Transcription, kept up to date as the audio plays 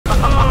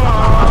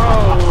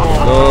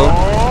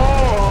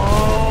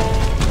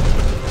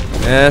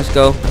Let's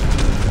go.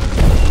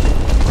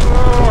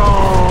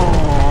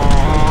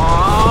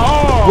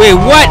 Wait,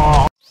 what?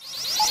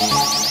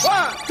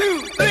 1,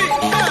 2,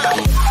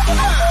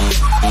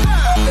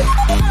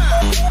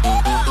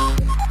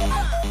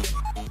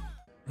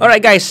 3.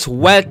 Alright guys,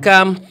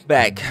 welcome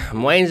back.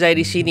 Moanzai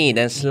di sini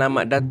dan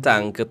selamat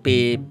datang ke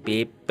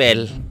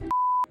Paypal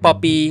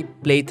Poppy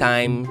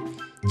Playtime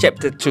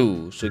Chapter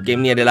 2. So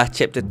game ni adalah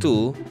Chapter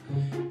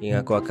 2 yang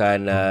aku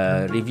akan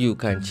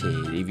reviewkan.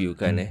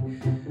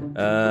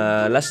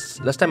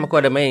 Last time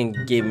aku ada main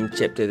game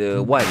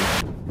Chapter 1.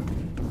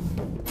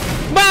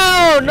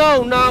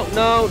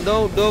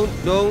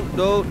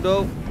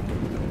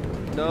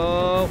 No.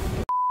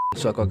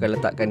 So aku akan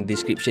letakkan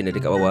description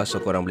dekat bawah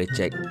so korang boleh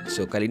check.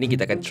 So kali ni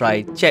kita akan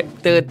try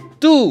Chapter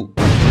 2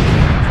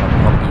 from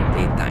Poppy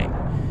Playtime.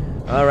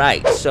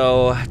 Alright,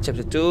 so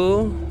Chapter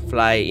 2,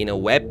 Fly in a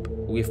Web.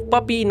 With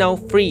Poppy now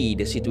free,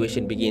 the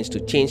situation begins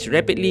to change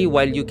rapidly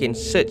while you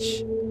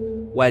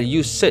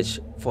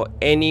search for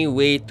any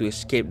way to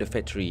escape the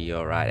factory.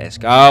 Alright, let's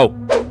go.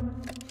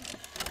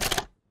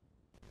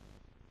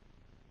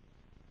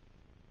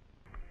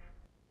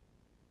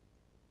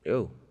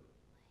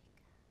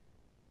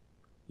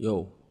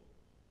 Yo.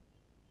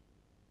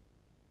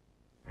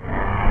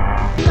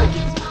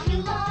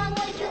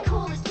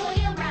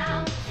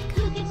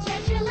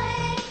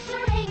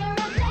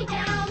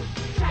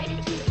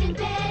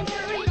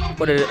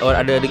 Kau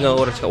ada dengar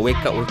orang cakap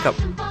wake up.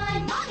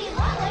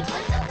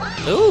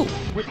 Oh.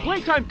 With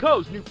Playtime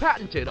Co.'s new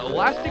patented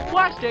elastic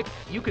plastic,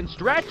 you can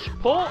stretch,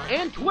 pull,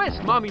 and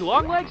twist Mommy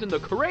Longlegs in the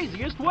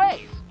craziest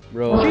ways.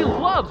 Bro. She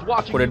loves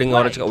watching Kau ada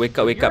dengar orang cakap wake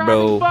up, You're bro.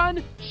 having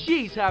fun,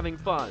 she's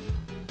having fun.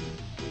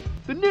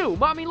 The new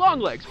Mommy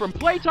Longlegs from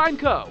Playtime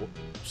Co.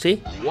 See?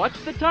 What's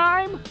the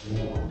time?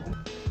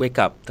 Wake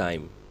up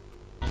time.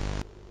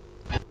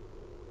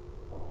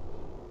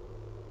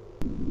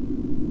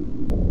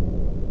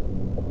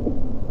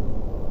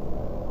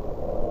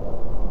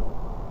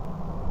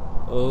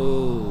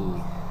 Oh.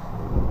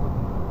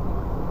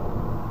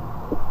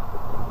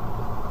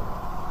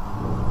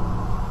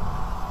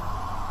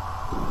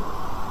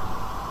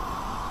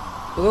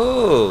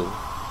 Oh.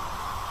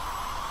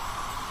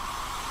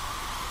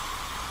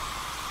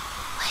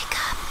 Wake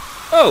up.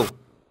 Oh.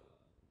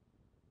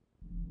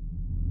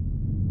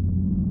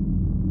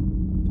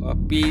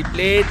 Poppy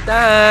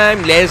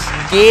Playtime. Let's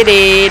get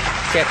it.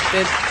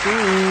 Chapter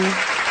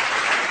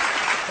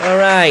 2.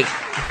 Alright.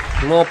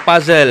 More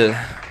puzzle.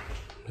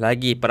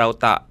 Lagi pada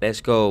otak.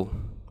 Let's go.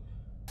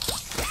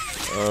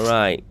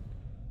 Alright.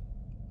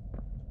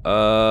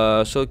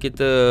 So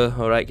kita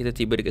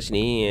tiba dekat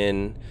sini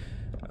and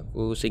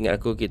seingat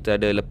aku kita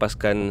ada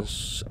lepaskan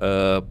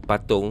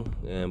patung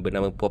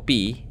bernama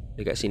Poppy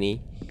dekat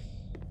sini.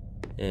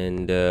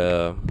 And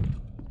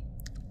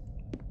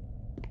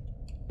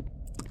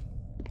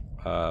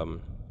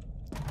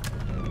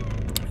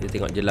kita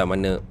tengok je lah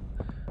mana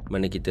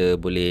kita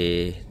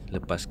boleh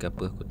lepas ke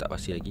apa. Aku tak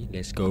pasti lagi.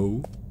 Let's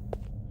go.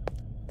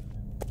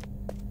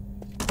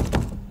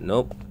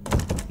 Nope.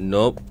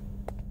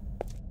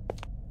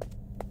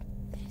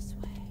 This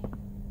way.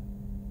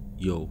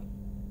 Yo.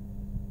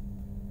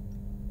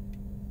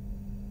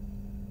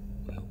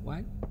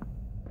 What?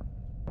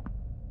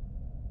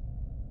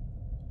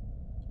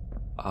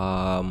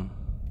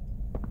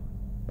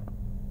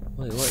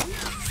 Wait, what?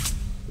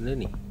 Benda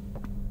ni?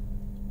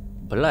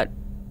 Blood?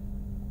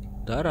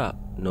 Darah?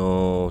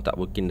 No,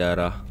 tak mungkin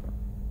darah.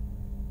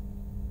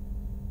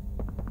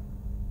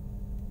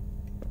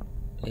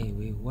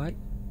 Wait, what?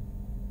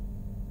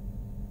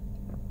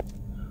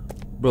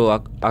 Bro,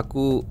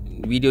 aku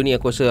video ni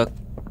aku rasa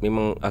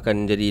memang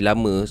akan jadi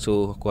lama.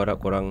 So aku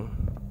harap korang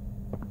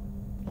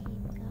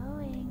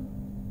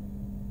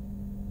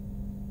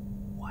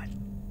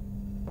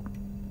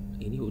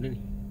ini benda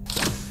ni.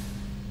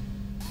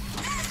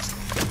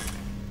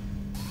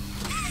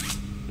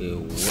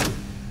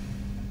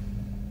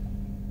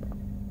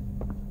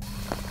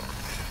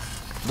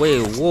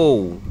 Wait,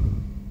 whoa.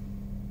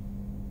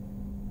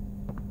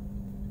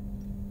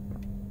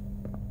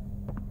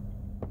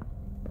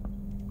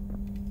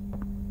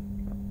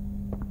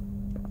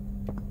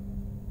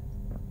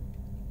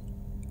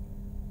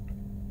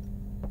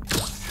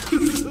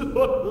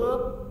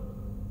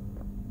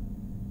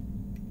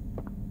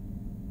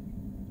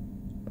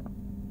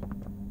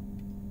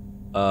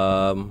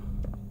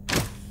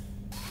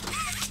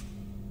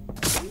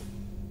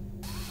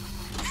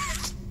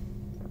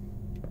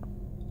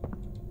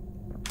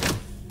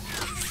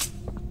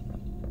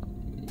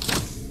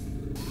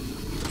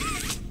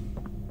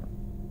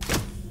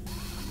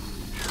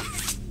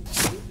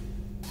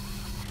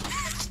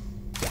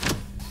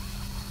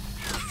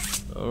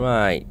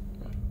 Alright.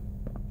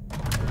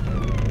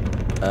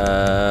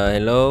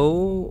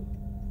 Hello.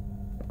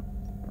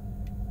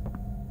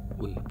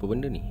 Wih, apa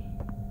benda ni?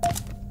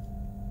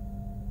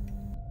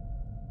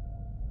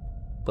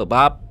 Apa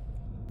bab?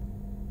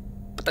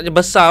 Petanya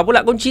besar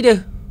pula kunci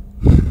dia.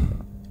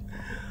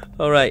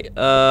 Alright,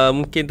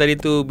 mungkin tadi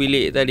tu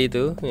bilik tadi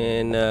tu.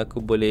 And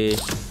aku boleh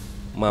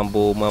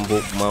mabuk.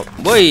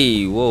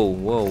 Boy,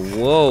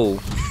 wow.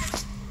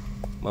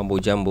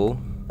 Mambo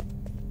jambo.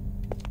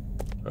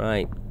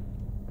 Right.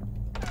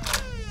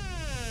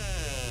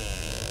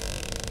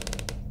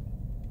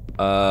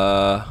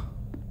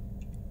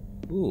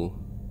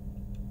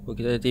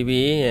 Kita ada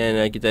TV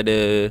and kita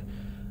ada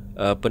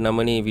apa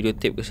nama ni, video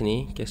tape kat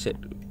sini, kaset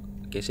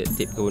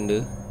tape ke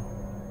benda.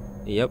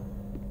 Yup,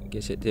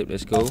 kaset tape,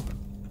 let's go.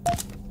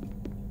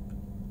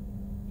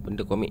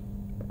 Benda komik.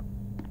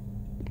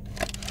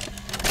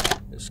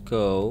 Let's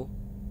go.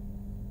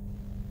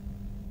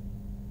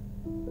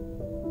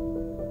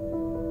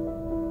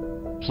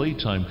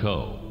 Playtime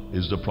Co.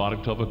 is the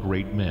product of a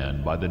great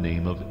man by the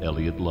name of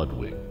Elliot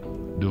Ludwig.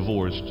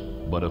 Divorced,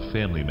 but a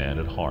family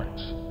man at heart.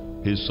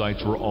 His sights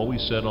were always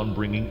set on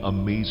bringing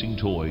amazing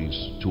toys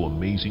to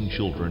amazing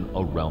children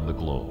around the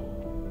globe.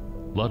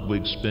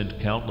 Ludwig spent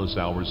countless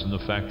hours in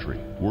the factory,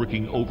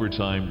 working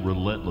overtime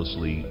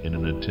relentlessly in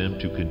an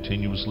attempt to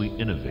continuously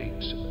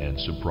innovate and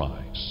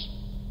surprise.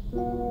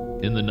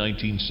 In the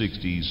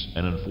 1960s,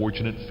 an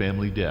unfortunate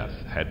family death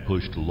had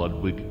pushed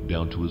Ludwig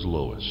down to his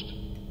lowest.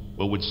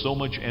 But with so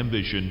much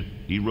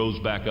ambition, he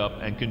rose back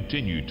up and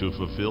continued to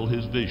fulfill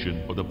his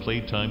vision for the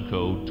Playtime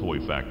Co.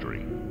 toy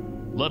factory.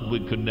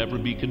 Ludwig could never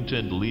be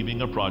content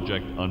leaving a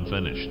project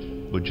unfinished.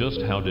 But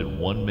just how did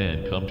one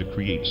man come to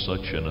create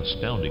such an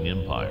astounding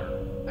empire?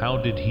 How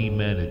did he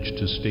manage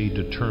to stay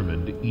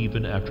determined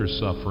even after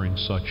suffering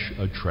such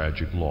a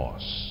tragic loss?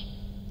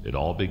 It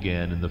all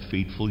began in the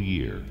fateful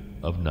year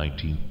of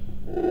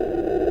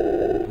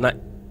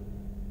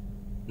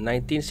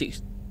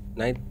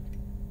 1969.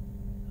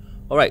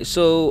 Alright,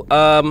 so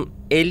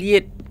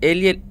Elliot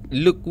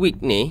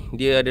Ludwig ni,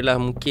 dia adalah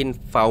mungkin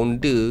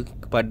founder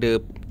kepada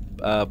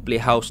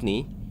Playhouse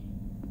ni.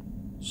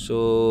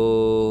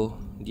 So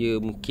dia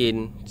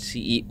mungkin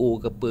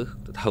CEO ke apa,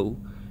 tak tahu.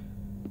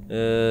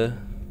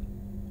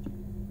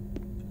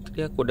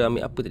 Tadi aku dah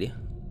ambil apa tadi?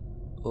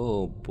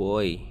 Oh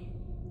boy,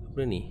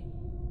 apa ni?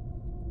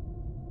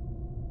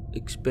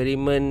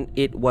 Experiment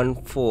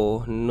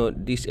 814.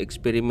 Note this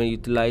experiment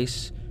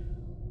utilize.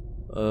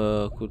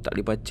 Aku tak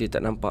boleh baca,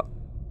 tak nampak.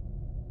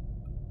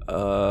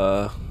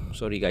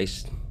 Sorry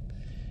guys,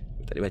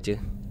 tak boleh baca.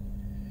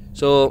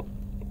 So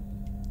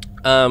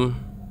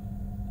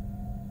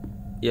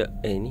ni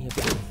apa ni?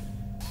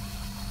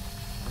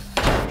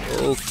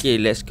 Okay,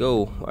 let's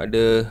go.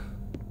 Ada.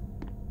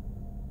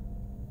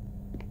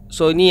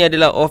 So ni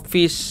adalah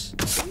office.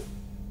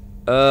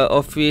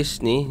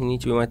 Office ni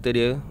cuma mata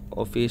dia.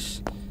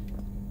 Office,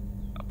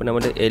 apa nama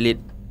dia,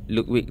 Elliot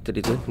Ludwig tadi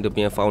tu, dia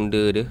punya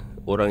founder dia,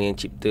 orang yang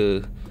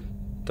cipta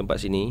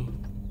tempat sini.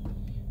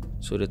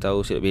 So dia tahu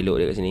silap belok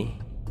dia kat sini.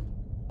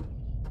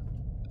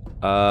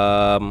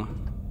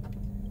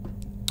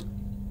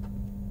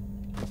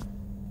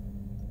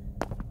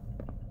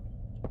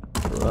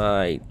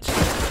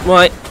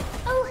 Right.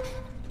 Oh,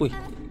 Ui.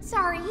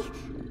 Sorry.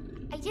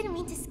 I didn't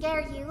mean to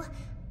scare you.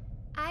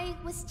 I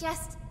was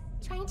just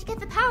trying to get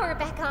the power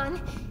back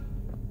on.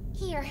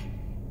 Here.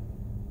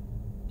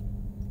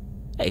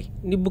 Hey,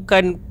 ini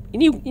bukan,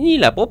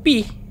 inilah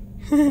Poppy.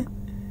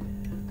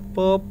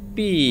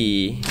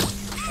 Poppy.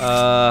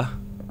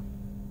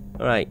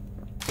 Alright.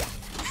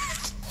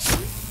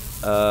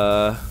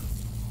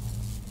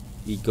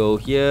 We go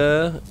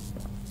here.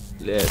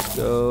 Let's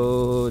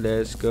go.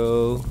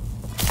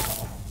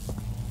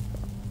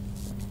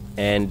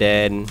 And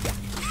then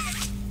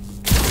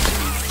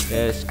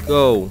let's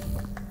go.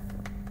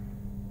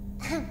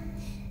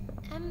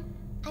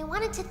 I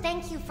wanted to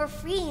thank you for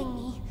freeing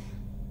me.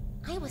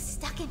 I was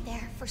stuck in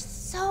there for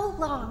so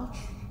long.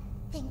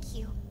 Thank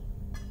you.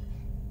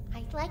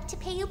 I'd like to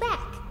pay you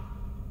back.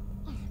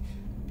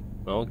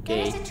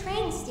 Okay. There's a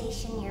train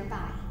station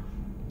nearby.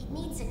 It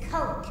needs a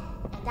code,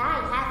 and I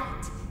have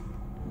it.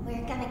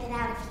 We're gonna get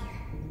out of here.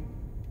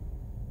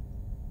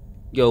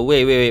 Yo,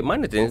 wait.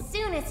 Mana tu? As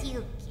soon as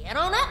you get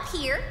on up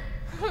here.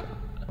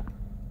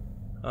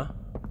 Huh?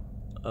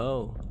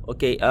 Oh,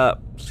 okay.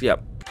 Siap.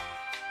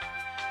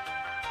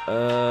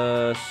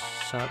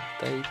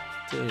 Subtitle.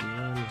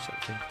 Mana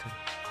subtitle?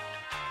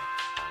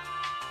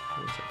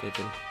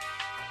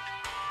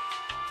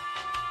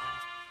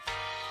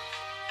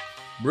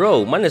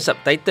 Bro, mana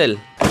subtitle?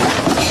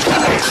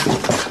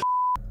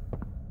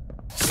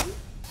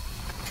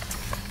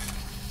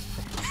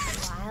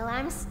 While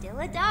I'm still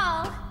a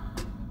doll.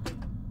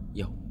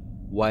 Yo,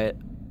 why?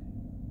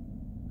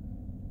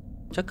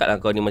 Cakaplah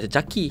kau ni macam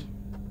Chucky.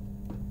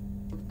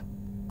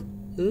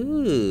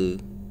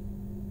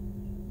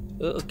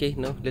 Okay,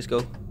 no, let's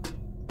go.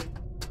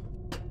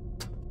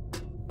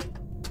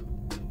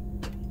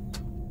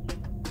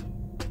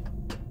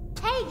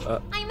 Hey,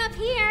 I'm up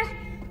here.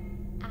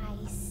 I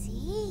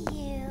see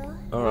you.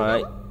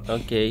 Alright,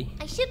 okay.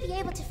 I should be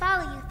able to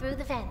follow you through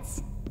the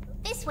vents.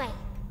 This way.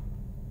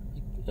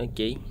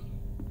 Okay.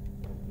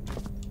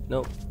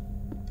 No,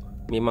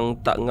 memang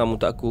tak ngam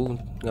untuk aku,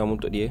 ngam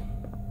untuk dia.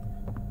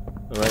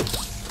 Alright,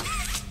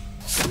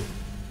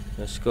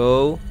 let's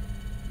go.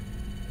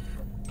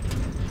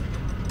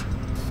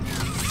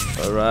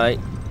 Alright.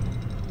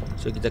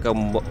 So kita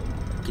akan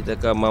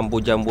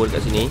mampu jambul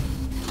kat sini.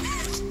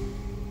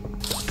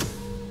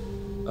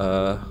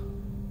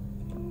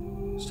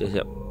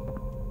 Siap.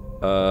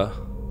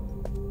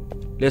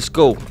 Let's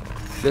go.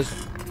 Let's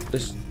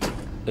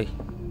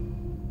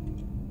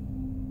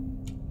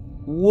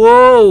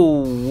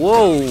Whoa.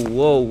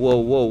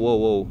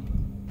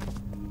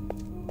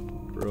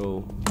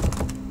 Bro.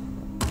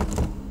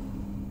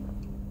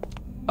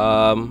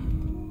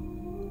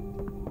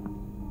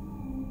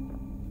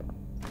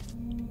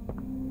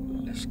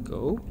 Let's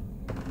go.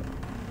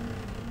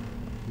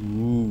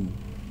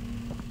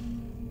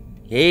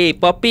 Hey,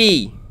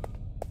 Poppy.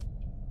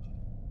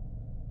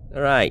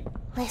 Alright.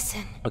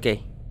 Listen,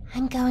 Okay.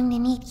 I'm going to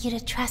need you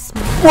to trust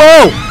me.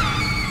 Whoa!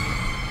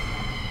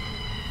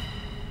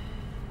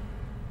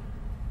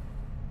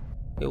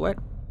 Wait, what?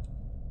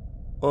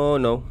 Oh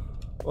no.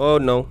 Oh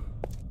no.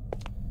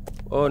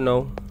 Oh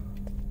no.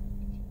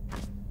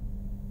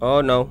 Oh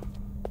no.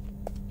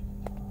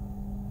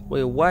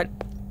 Wait, what?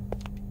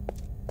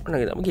 Mana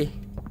kita nak pergi?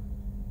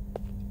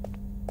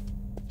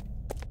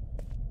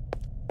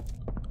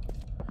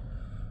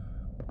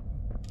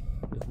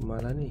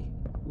 Malah ni.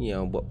 Ni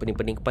yang buat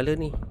pening-pening kepala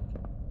ni.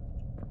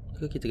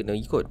 Ke kita kena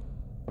ikut?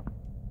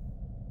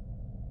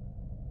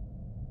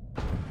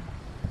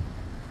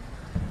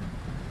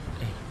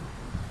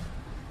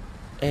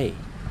 Hey.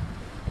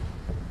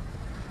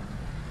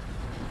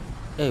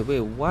 Hey,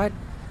 wait, what?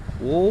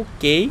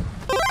 Okay.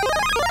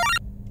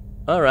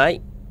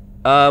 Alright.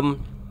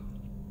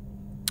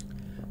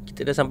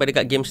 Kita dah sampai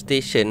dekat game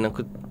station.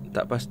 Aku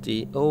tak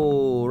pasti.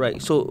 Oh, right.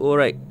 So,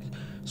 alright.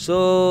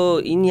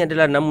 So, ini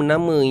adalah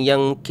nama-nama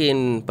yang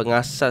mungkin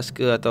pengasas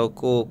ke atau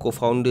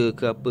co-founder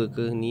ke apa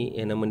ke ni.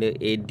 Yang nama dia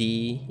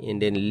Eddie, and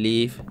then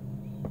Liv,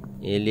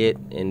 Elliot,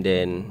 and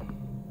then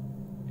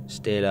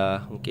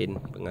Stella.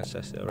 Mungkin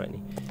pengasas. Alright ni.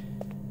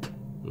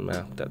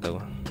 Nah, aku tak tahu.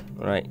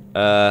 Alright.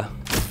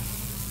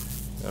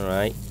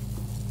 Alright.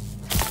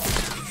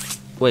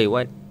 Wait,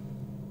 what?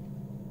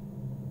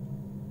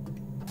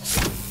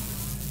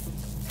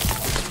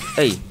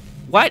 Hey,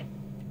 what?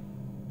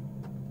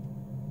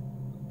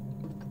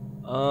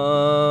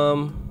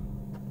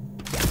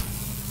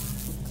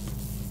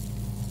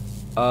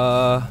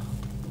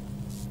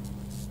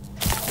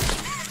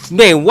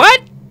 Man,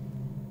 what?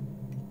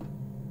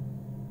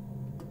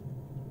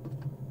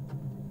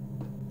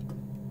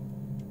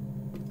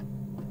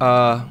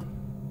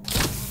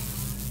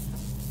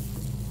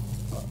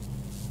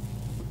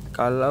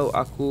 Kalau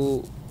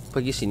aku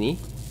pergi sini,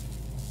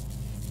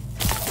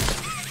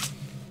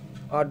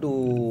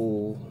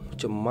 aduh,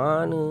 macam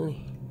mana ni?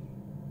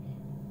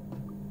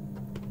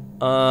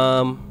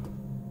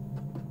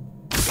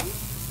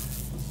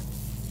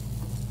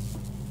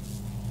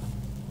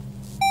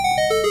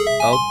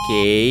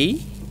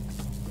 Okay.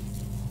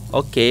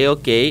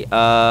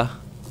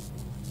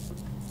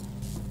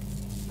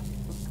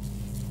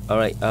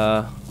 Alright.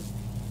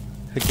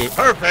 Okay.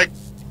 Perfect.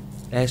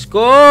 Let's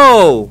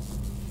go,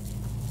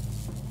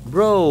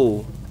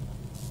 bro.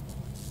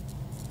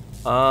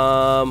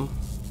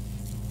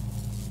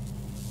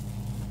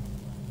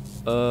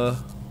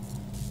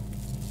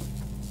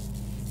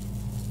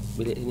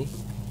 Bilik sini.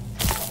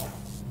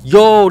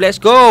 Yo, let's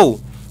go,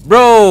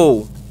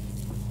 bro.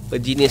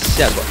 Genius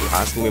siap.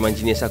 Aku memang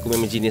genius.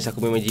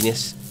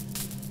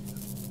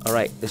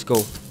 Alright, let's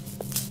go.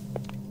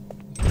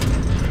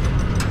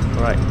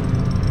 Alright,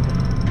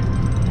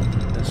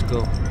 let's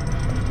go.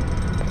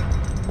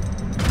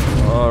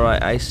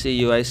 Alright, I see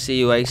you.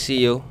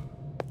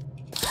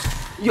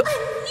 Yo.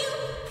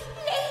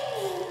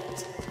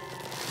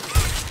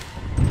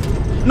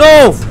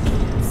 No!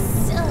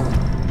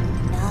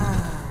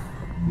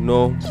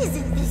 No.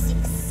 Isn't this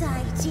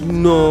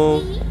exciting?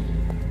 No. Mommy?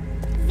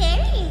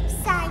 Very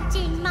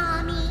exciting,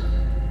 Mommy.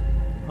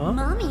 Huh?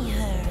 Mommy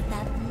heard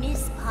that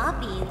Miss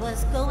Poppy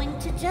was going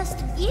to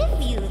just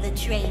give you the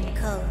train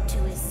code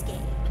to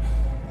escape.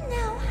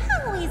 Now,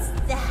 how is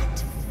that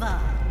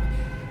fun?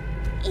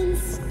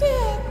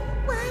 Instead,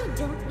 why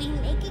don't we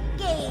make a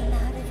game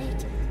out of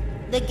it?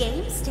 The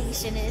game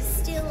station is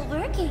still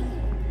working.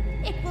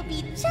 It will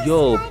be just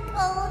like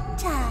old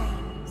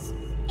times.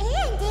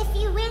 And if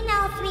you win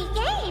all 3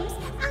 games,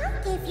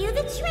 I'll give you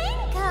the train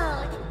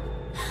code.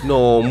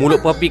 No, mulut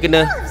Poppy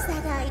kena. Loves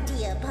that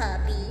idea,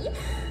 Poppy.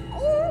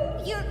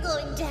 Oh, you're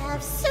going to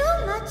have so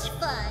much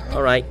fun.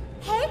 Alright.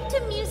 Head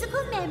to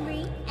musical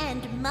memory,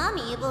 and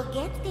Mommy will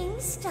get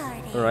things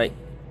started. Alright.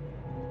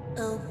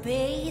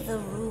 Obey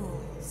the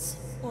rules,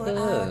 or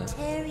I'll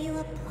tear you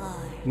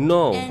apart.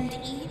 No. And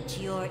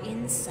eat your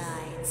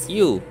insides.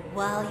 You.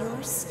 While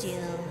you're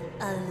still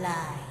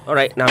alive.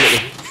 Alright, nak ambil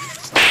ni.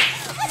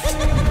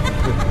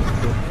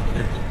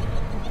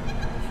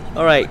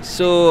 Alright,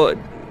 so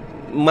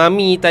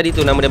Mamee tadi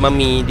tu, nama dia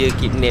Mamee. Dia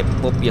kidnap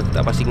Poppy, aku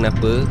tak pasti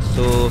kenapa.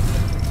 So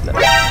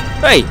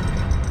hey,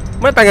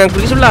 mana tangan aku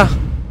pergi sebelah?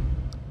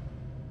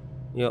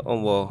 Ya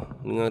Allah,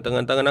 dengan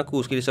tangan-tangan aku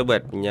sekali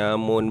sahabat.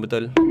 Penyamun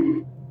betul.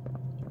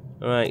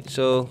 Alright,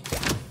 so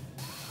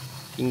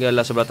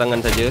tinggallah sebelah tangan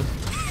saja.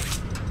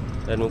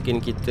 Dan mungkin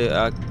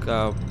kita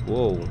akan...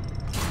 Wow.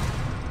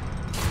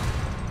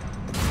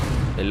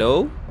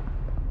 Hello?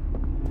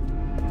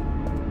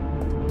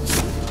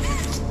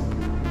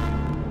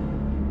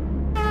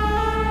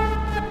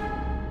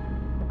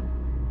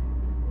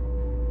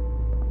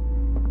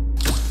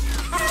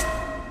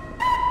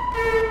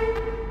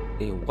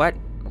 dapat.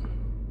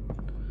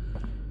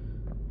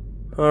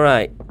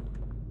 Alright.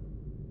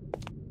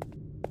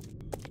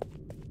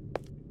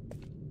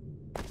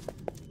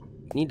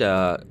 Ni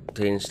dah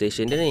train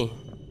station dia ni.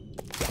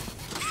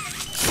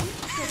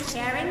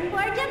 Preparing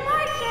for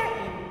departure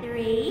in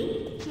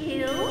 3,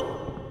 2,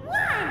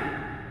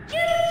 1.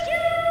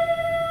 Choo-choo!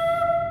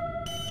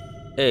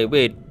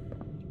 Wait.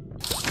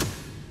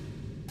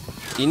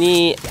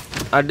 Ini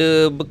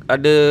ada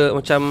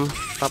macam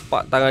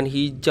tapak tangan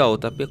hijau,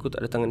 tapi aku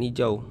tak ada tangan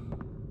hijau.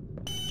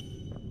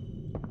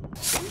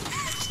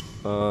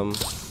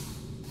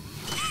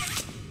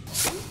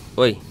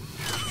 Oi.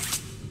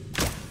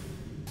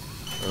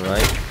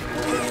 Alright.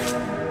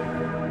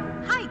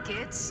 Hi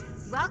kids,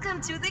 welcome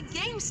to the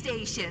game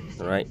station.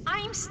 Alright.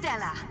 I'm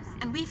Stella,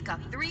 and we've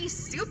got 3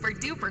 super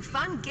duper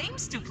fun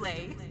games to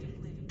play.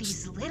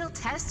 These little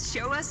tests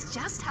show us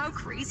just how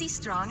crazy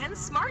strong and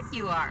smart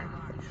you are.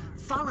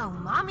 Follow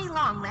Mommy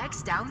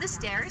Longlegs down the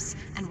stairs,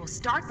 and we'll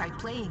start by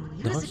playing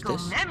musical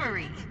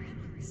memory.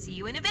 See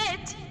you in a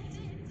bit.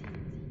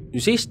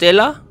 You see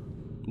Stella?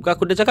 Bukan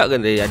aku dah cakap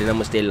kan tadi ada nama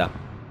Stella.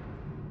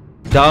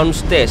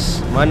 Downstairs.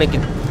 Mana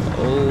kita?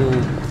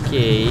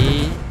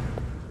 Okay.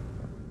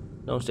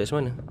 Downstairs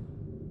mana?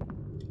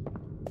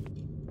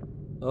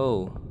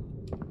 Oh.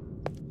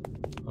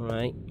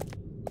 Alright.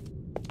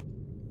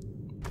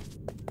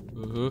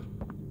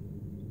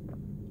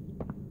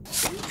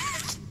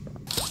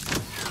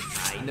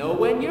 I know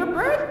when your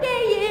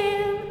birthday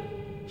is.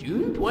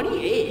 June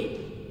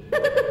 28th.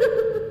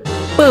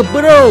 Apa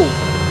bro?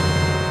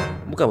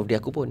 Bukan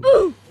birthday aku pun.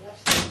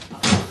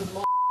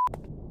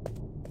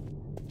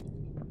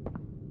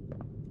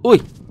 Oi.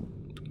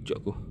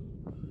 Kejap aku.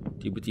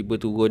 Tiba-tiba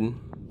turun.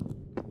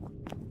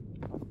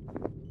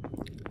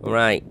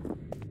 Alright.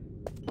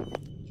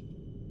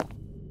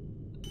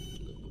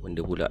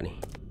 Benda pula ni.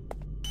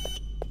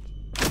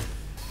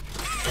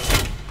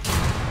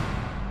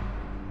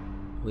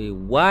 Wait,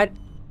 what?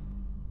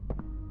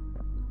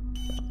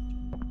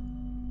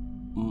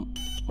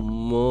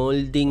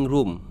 Molding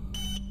room.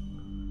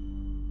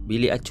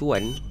 Bilik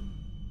acuan.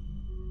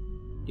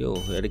 Yo,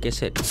 ada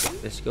kaset.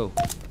 Let's go.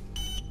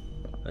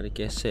 Ada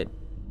kaset.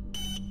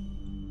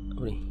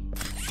 Apa ni?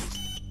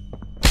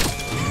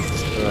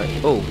 Alright.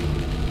 Oh.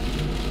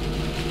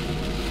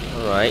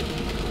 Alright.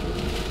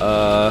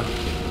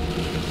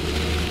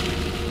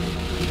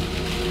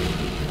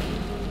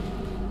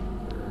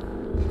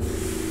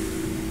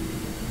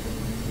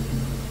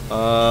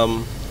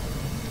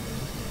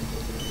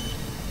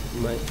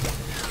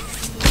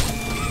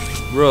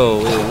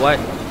 Bro, wait, what?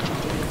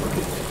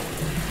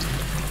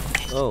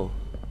 Oh.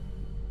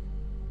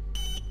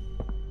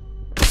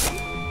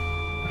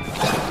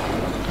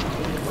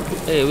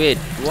 Hey, wait,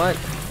 what?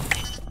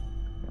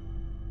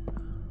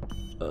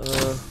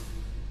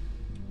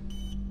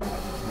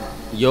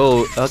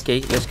 Yo, okay,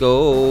 let's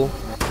go.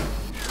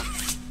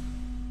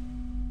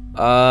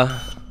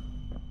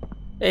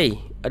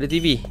 Hey, ada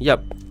TV.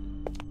 Yup.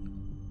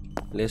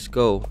 Let's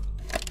go.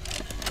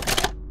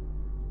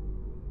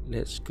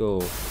 Let's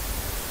go.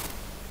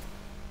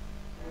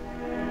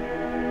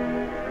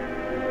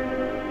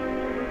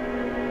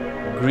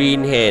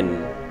 Green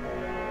hand.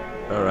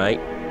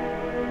 Alright.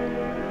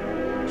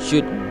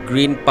 Shoot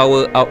green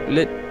power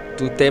outlet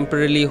to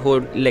temporarily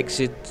hold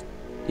electric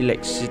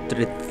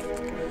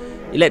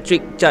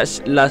charge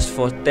lasts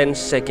for 10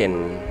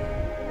 seconds.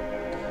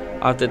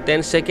 After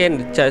 10 seconds,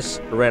 the charge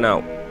ran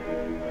out.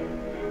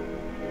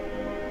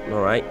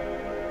 Alright.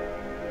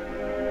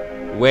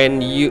 When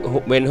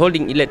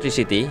holding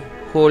electricity,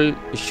 hold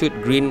shoot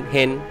green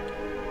hand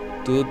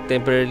to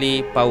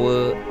temporarily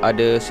power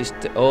other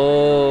system.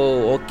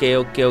 Oh,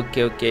 okay. Okay,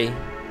 okay,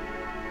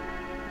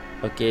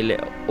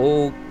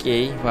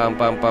 faham.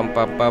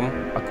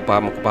 Aku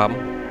faham.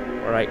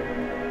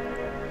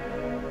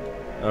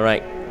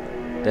 Alright.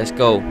 Let's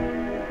go.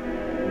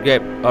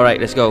 Grab. Alright,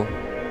 let's go.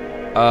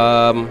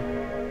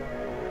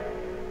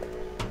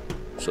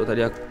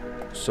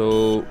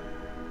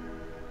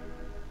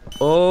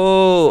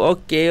 Oh,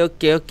 okay.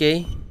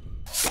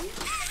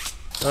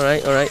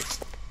 Alright.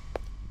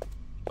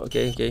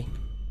 Okay.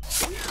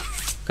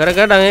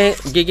 Kadang-kadang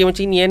game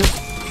macam ni kan,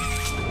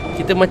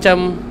 kita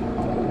macam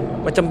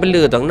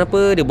blur tau.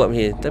 Kenapa dia buat macam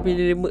ni? Tapi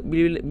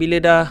bila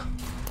dah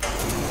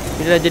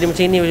jadi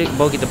macam ni,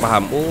 baru kita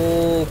faham.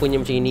 Oh,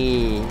 punya macam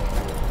ni.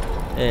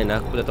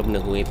 Aku dah tahu benda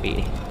aku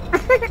epic ni.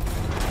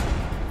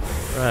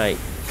 Right.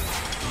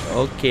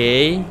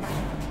 Okay.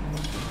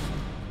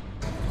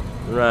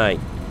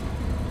 Right.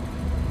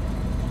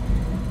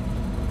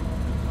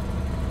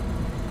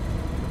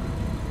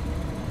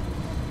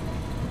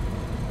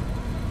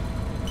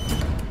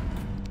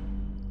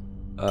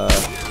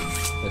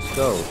 Let's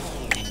go.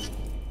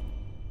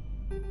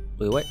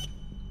 Wait, what?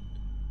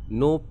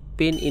 No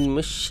pain in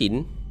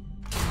machine.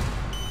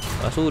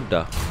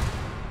 Sudah.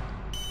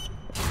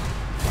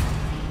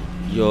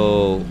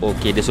 Yo,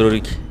 okay, dia suruh.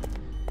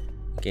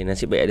 Okay,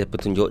 nasib baik ada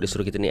petunjuk. Dia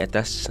suruh kita naik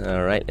atas.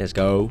 Alright, let's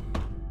go.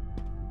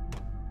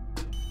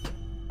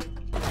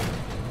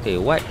 Okay,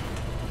 what?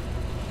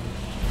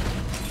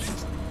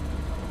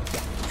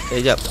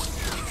 Jap.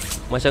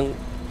 macam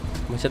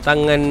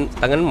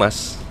tangan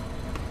emas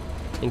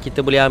yang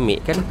kita boleh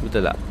ambil kan,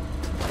 betul tak?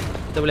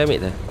 Kita boleh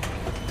ambil tak?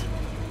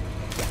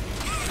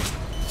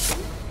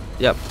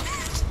 Yap.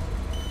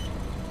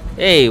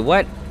 Hey,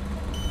 what?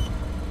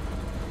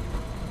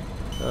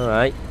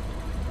 Alright.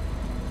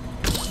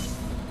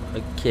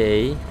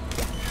 Okay.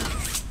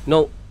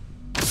 No.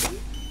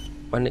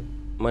 Mana?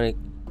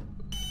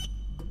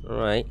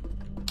 Alright.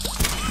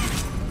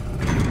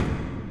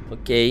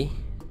 Okay.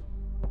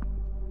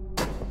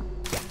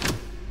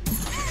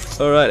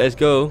 Alright, let's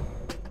go.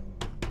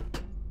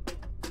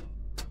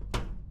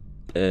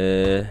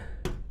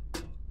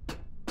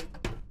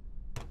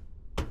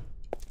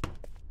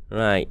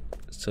 Right.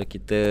 So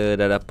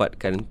kita dah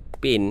dapatkan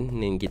pin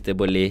yang kita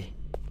boleh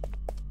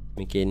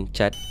bikin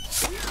cat.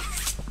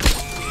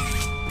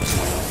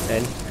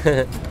 Dan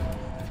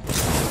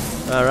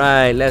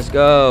alright, let's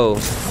go.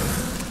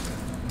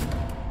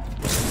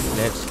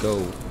 Let's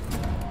go.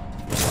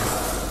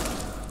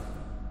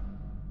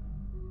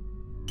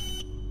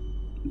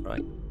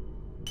 Right.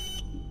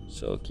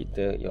 So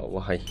kita, ya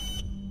Allah, hai.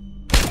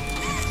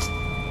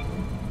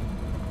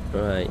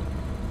 Right.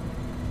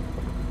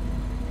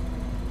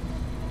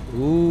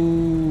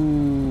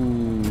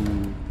 Ooh.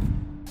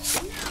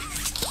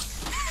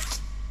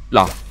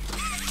 Lah.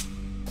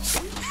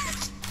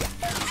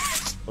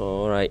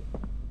 Alright.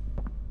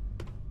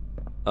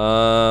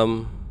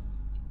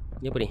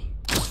 Ni apa ni?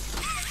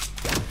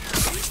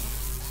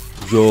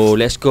 Yo,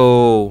 let's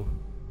go.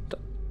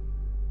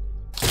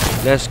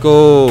 Let's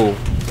go.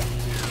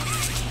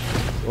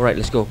 Alright,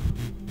 let's go.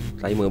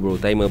 Timer bro,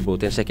 10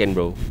 second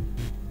bro.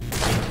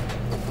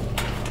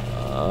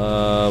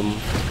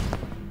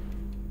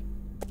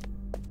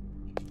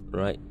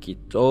 Right,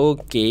 kita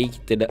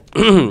dah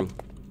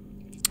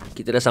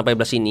kita dah sampai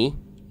belah sini.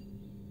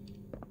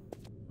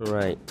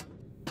 Right.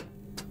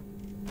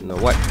 Now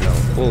what? Now,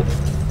 oh.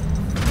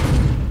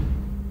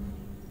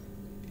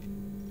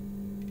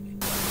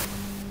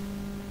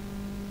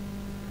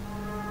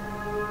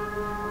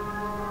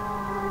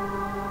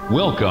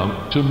 Welcome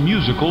to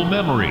musical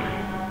memory.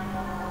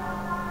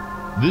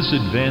 This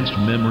advanced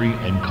memory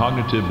and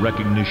cognitive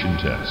recognition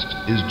test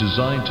is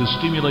designed to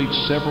stimulate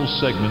several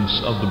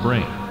segments of the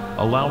brain,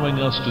 allowing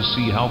us to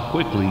see how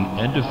quickly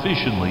and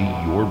efficiently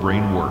your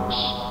brain works.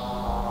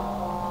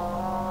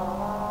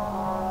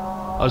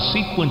 A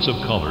sequence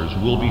of colors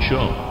will be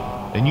shown,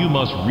 and you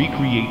must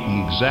recreate the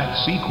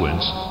exact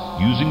sequence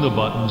using the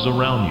buttons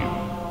around you.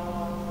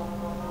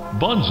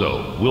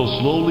 Bunzo will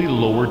slowly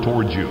lower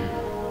towards you.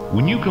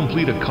 When you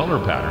complete a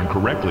color pattern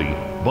correctly,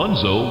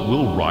 Bunzo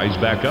will rise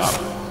back up.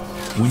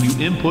 When you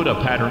input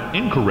a pattern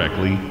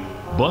incorrectly,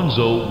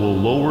 Bunzo will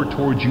lower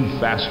towards you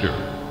faster.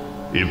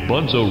 If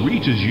Bunzo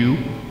reaches you,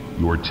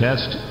 your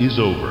test is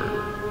over.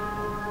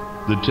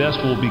 The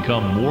test will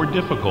become more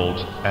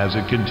difficult as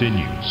it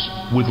continues,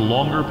 with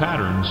longer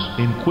patterns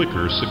in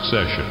quicker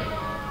succession.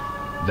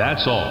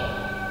 That's all.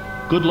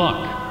 Good luck.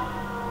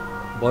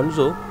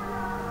 Bunzo?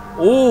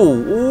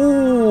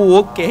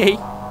 Oh, okay.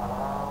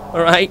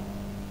 Alright.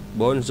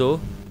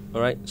 Bunzo.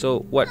 Alright,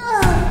 so what?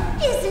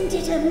 Isn't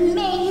it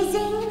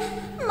amazing?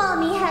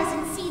 Mommy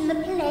hasn't seen the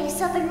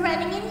place up and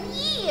running in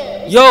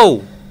years.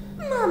 Yo!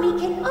 Mommy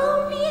can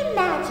only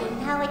imagine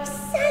how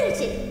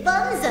excited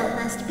Bunzo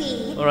must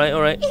be.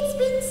 Alright. It's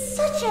been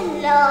such a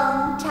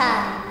long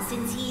time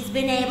since he's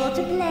been able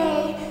to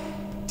play,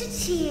 to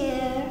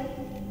cheer,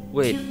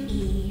 Wait. to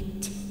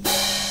eat.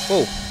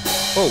 Oh.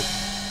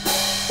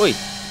 Oi.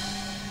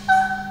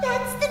 Oh,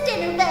 that's the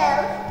dinner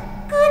bell.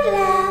 Good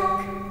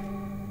luck.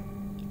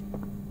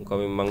 Kau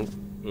memang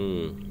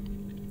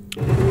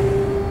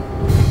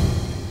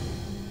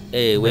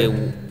wait.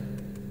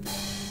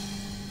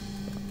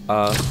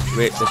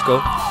 Red, let's go.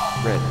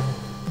 Red,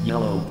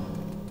 yellow.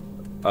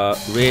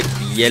 Red,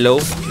 yellow,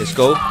 let's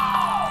go.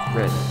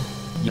 Red,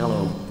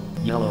 yellow,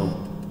 yellow.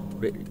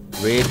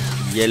 Red,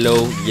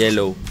 yellow.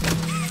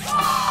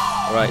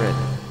 Alright. Red,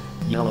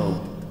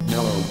 yellow,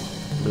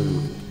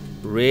 blue.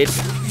 Red,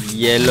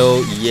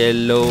 yellow,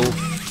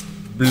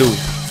 blue.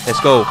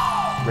 Let's go.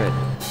 Red,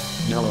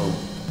 yellow,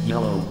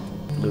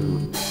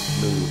 blue.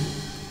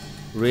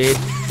 Red,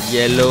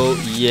 yellow,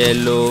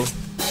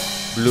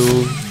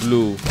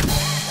 blue.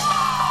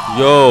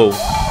 Yo.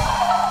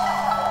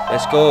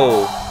 Let's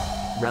go.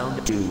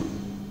 Round 2.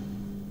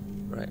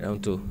 Right,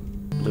 round 2.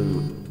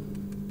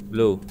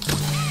 Blue.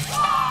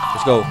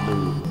 Let's go.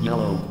 Blue,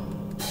 yellow.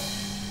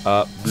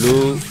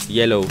 Blue,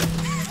 yellow.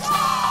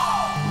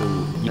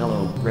 Blue,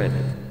 yellow, red.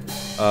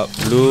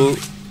 Blue,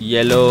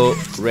 yellow,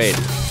 red.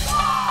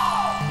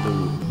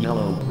 Blue,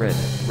 yellow, red.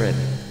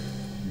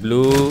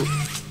 Blue,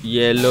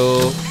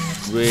 yellow,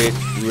 red.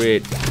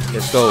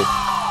 Let's go.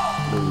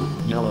 Blue,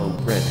 yellow,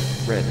 red.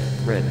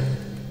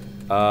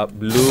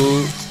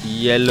 Blue,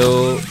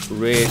 yellow,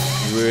 red.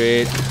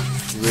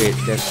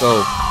 Let's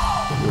go.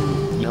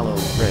 Blue, yellow,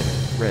 red.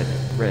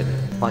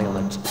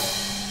 Violet.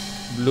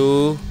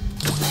 Blue,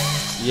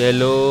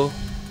 yellow,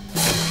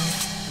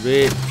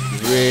 red.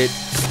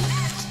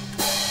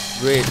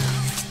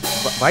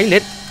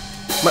 Violet.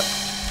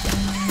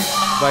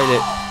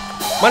 Violet.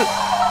 Man.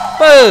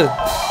 Apa?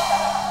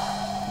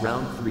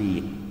 Round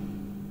 3.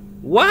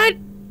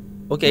 What?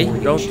 Okay,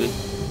 round 3.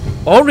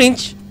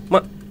 Orange?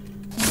 Orange.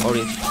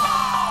 Orange.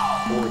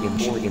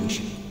 Orange.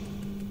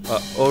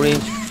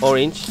 Orange. Orange.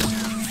 Orange.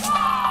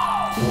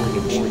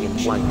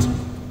 Orange. White.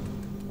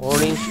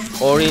 Orange.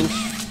 Orange.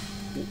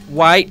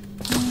 White.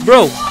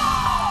 Bro.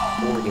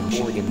 Orange.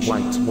 Orange.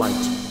 White.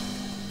 White.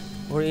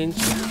 Orange.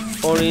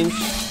 Orange.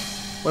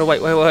 White. White.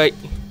 White.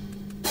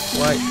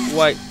 White.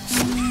 White.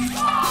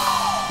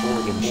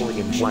 Orange.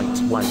 Orange.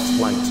 White. White.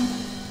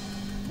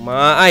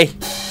 White.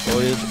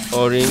 Orange.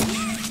 Orange.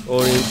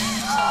 Orange.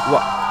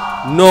 What?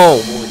 No.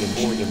 Orange.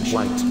 Orange.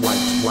 White.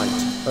 White. White.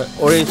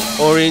 Orange.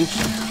 Orange.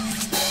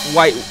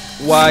 White.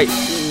 White.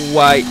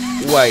 White.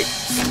 White.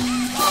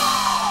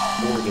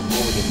 Orange.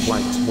 Orange.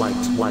 White.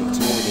 White. White.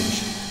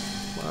 Orange.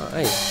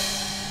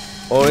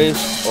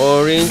 Orange.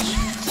 Orange.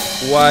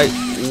 White.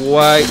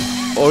 White.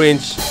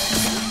 Orange.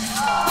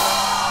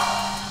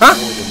 Hah?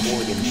 Orange.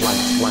 Orange. White.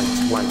 White.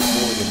 White.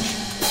 Orange.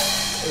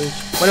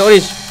 Mana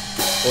orange?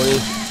 Orange.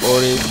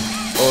 Orange.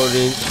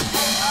 Orange.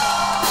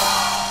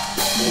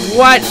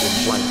 What?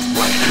 White.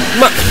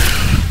 White.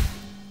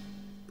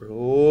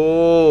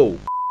 Bro.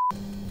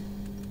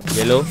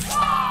 Yellow.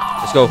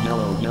 Let's go.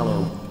 Yellow.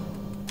 Yellow.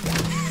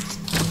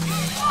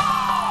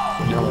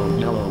 Yellow.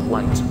 Yellow.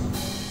 White.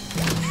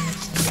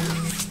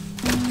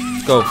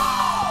 Let's go.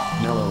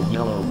 Yellow.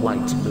 Yellow.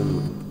 White.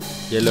 Blue.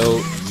 Yellow.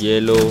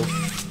 Yellow.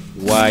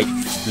 White.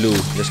 Blue.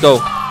 Let's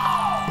go.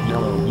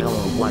 Yellow.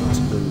 Yellow. White.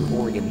 Blue.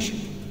 Orange.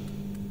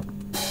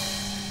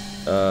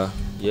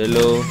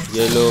 Yellow.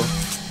 Yellow.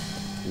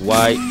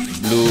 White.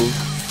 Blue.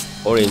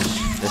 Orange.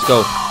 Let's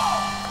go.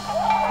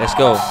 Let's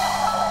go.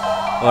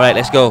 Alright,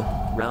 let's go.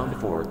 Round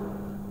 4.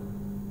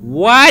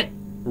 What?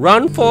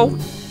 Round 4.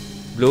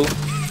 Blue.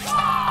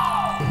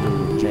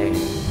 Blue. J.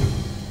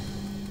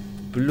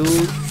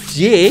 Blue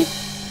J.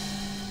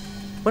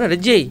 Mana ada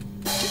J?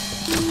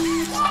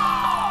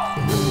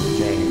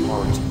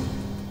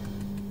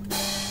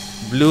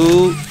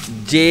 Blue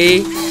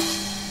J.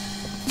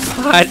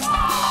 Heart.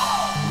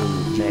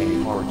 Blue J.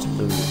 Heart.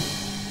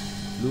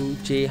 Blue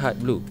J. Heart. Blue. Blue J. Heart. Blue. Blue J. Heart.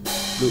 Blue.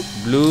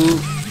 Blue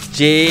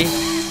J.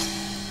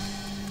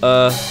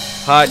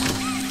 Heart.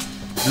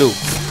 Blue.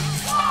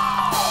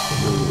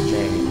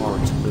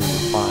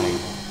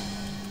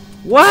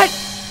 5. What?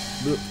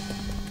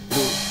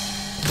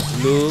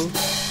 Blue.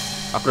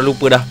 Aku dah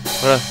lupa dah.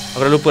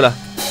 Aku dah lupa lah.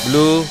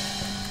 Blue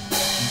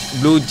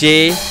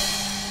J.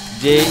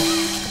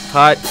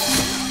 Heart.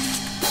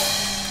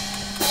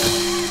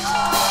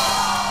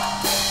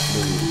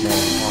 Blue J.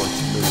 Heart.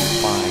 Blue.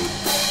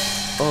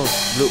 5. Oh,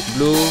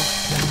 blue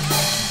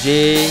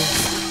J.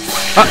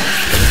 Heart.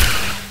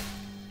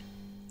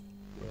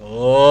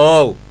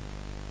 Oh.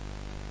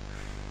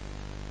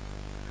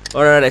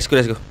 Alright, let's go.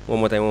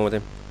 One more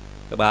time.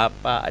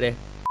 Bapak dia.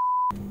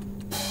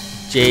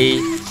 J.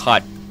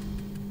 Heart.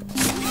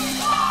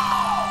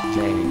 J.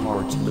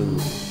 Heart. Blue.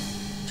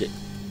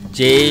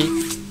 J.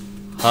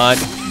 Heart.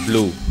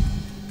 Blue.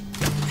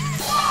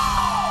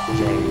 J.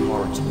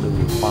 Heart. Blue.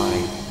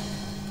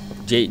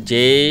 5. J.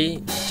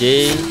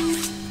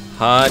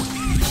 Heart.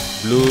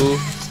 Blue.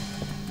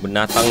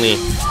 Binatang ni.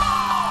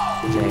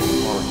 J.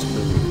 Heart.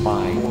 Blue.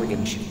 5.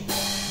 Orange.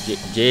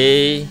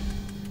 J.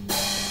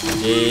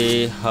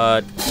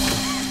 Heart.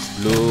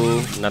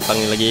 Blue. Binatang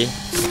ni lagi.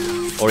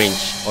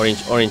 Orange.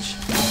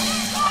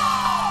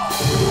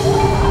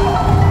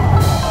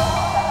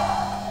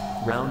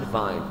 Round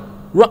 5.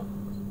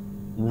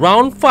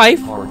 Round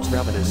 5? Heart.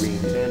 Ravenous. Green.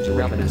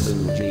 Ravenous.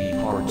 Blue. G.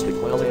 Heart.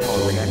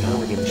 Orange.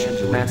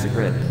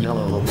 Massacre.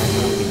 Yellow.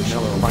 Orange.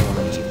 Yellow.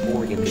 Violet.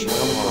 Orange.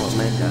 Yellow.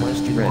 Landa.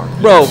 Red.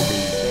 Bro.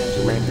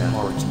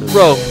 Heart. Blue.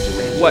 Bro.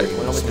 What?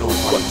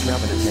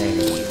 Ravenous.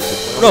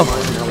 No.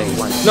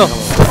 No.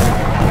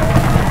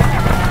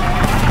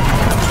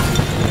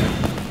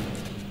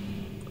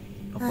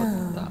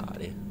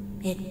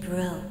 It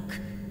broke.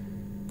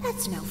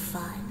 That's no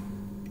fun.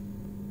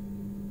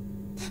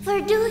 For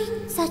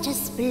doing such a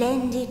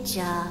splendid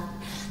job,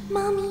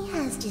 Mommy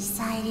has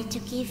decided to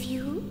give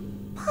you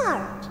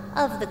part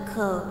of the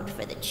code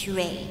for the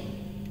train.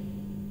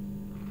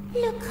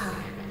 Look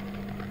up.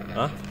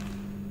 Huh?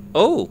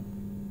 Oh.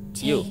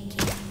 Take You. it.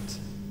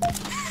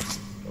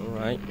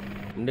 Alright.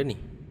 Benda ni.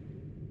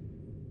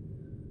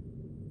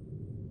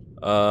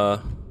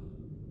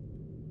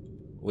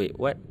 Wait,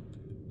 what?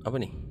 Apa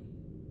ni?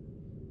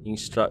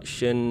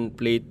 Instruction,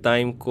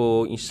 playtime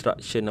ko,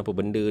 instruction apa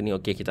benda ni?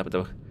 Okay, tak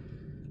apa.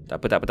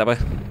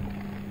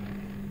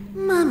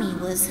 Mommy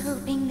was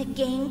hoping the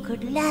game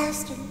could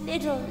last a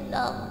little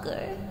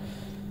longer.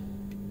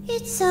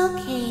 It's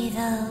okay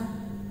though.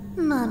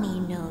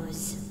 Mommy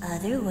knows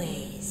other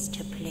ways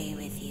to play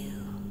with you.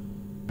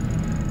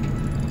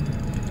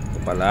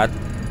 Kepalat.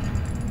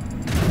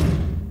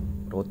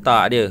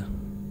 Rotak dia.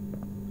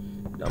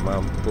 Dah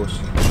mampus.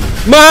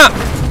 Mak!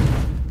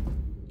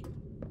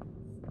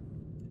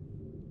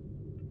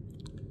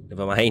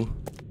 Never mind.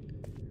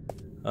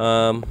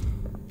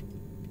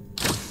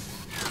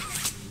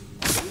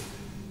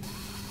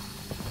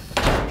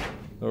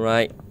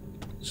 Alright.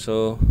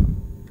 So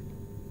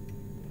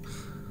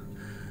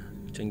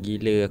Macam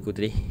gila aku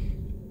tadi.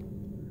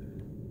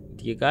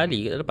 3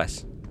 kali ke tak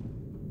lepas.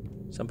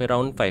 Sampai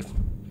round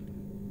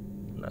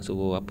 5. Nak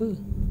suruh apa?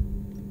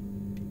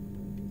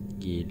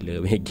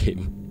 Gila main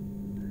game.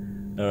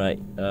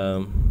 Alright.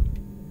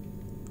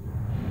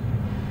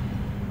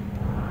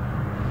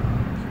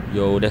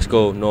 Yo, let's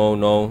go. No.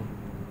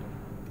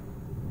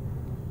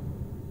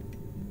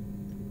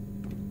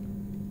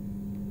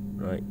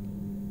 Right.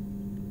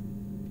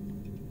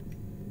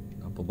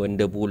 Apa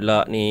benda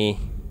pula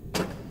ni?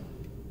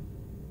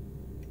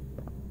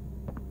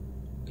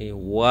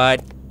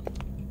 What?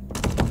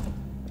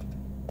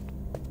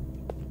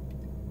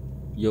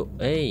 Yo,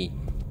 hey.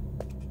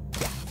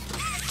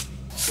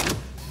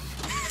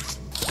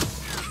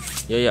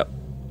 Yup.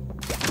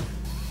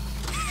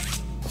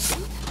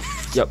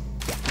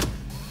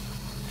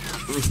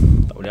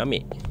 Tak boleh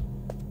ambil.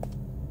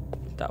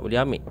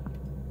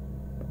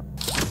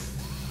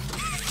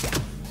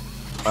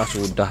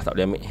 Sudah tak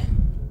boleh ambil.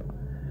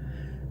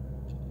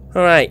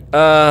 Alright.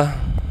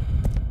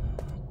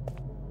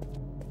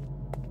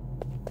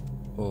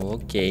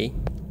 Okay.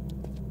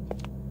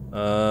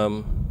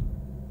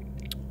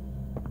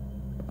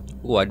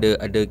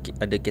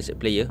 Ada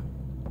cassette player.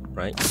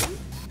 Right.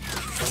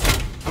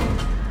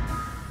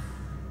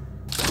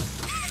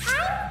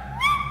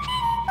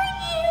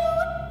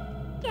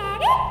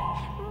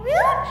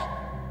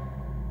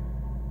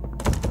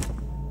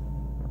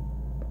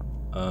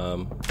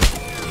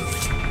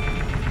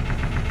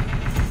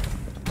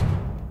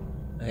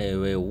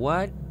 Wait,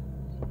 what?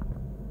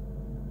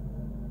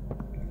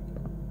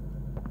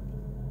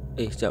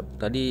 Sekejap.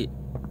 Tadi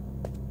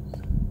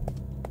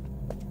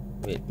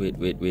Wait.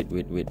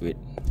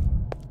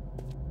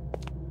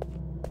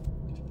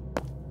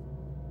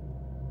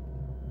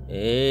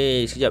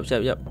 Sekejap.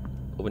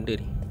 Apa benda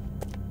ni?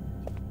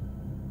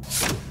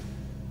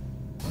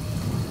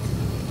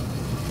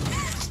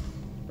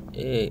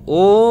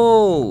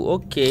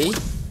 Okay.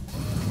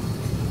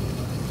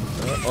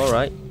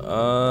 Alright.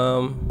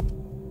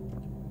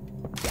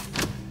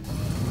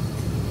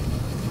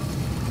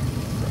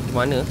 Di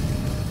mana?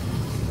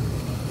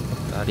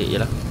 Tarik je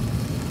lah.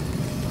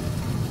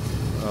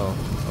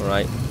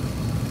 Alright.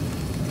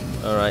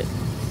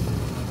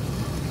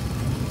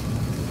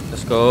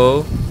 Let's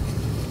go.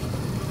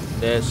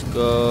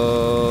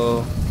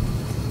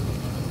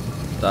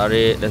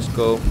 Tarik, let's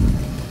go.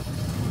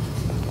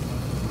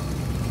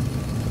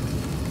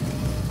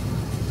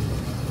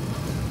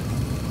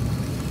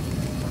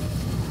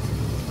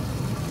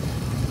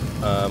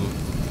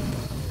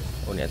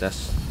 Ni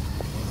atas.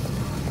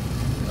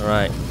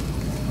 Alright.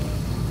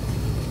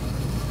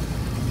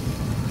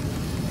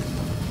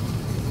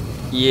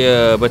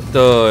 Ya,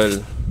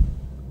 betul.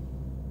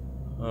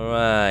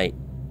 Alright.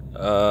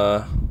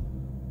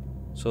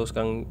 So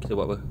sekarang kita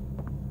buat apa?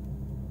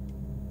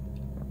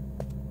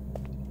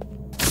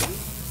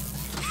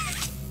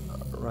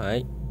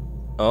 Alright.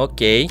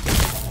 Okay.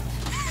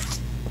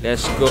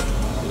 Let's go.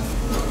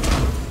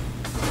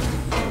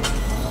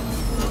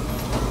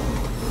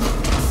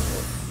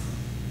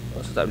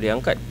 Tak boleh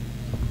angkat.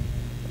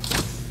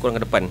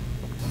 Kurang ke depan.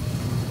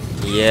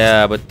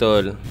 Ya,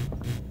 betul.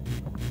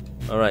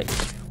 Alright.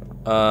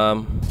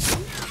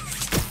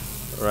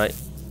 Right.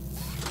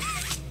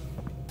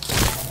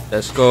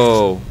 Let's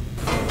go.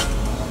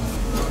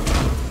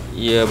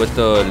 Ya,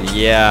 betul.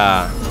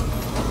 Ya.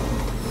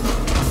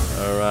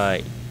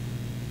 Alright.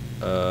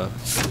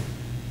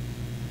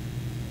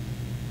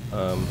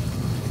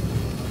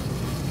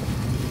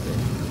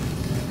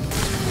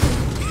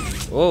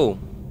 Oh.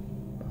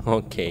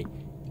 Okay.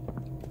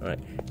 Alright.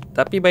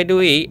 Tapi by the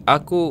way,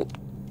 aku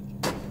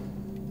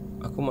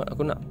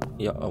nak,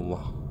 ya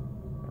Allah.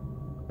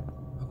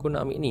 Aku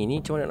nak ambil ni. Ni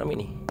macam mana nak ambil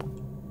ni?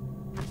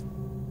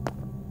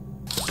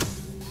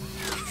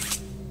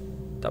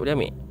 Tak boleh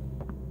ambil.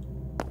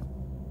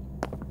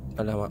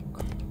 Alamak.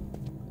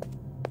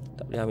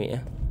 Tak boleh ambil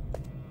ya.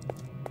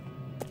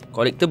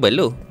 Collectible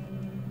tu.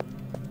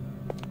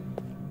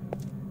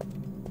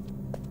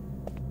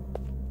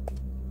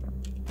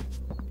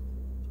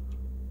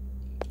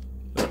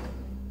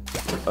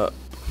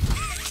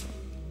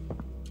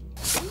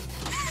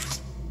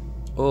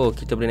 Oh,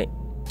 kita boleh naik.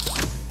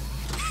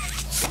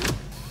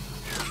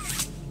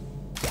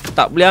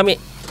 Tak boleh ambil.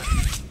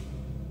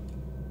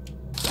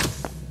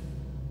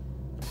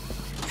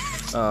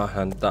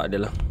 Hantar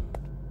dia lah.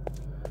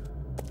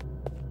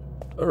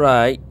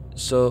 Alright.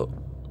 So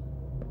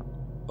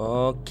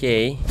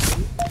okay.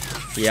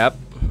 Yap.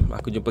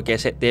 Aku jumpa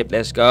cassette tape.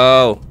 Let's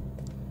go,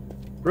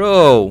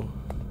 bro.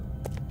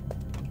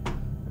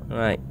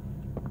 Alright.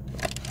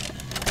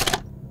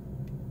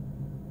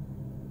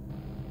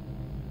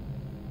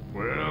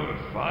 Well, it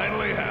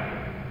finally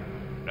happened.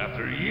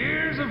 After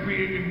years of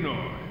being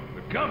ignored,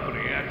 the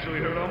company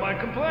actually heard all my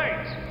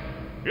complaints.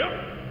 Yep,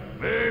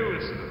 they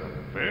listened to them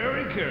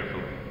very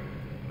carefully.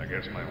 I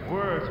guess my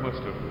words must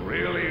have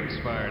really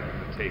inspired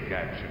them to take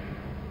action.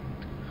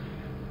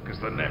 Because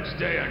the next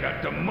day I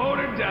got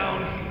demoted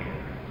down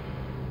here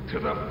to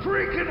the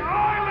freaking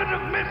island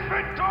of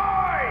misfit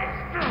toys!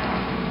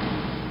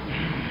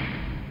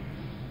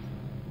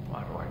 Why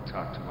do I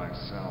talk to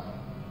myself.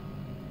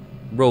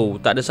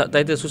 Bro, tak ada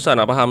subtitle, susah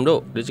nak faham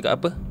duk. Dia cakap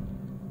apa?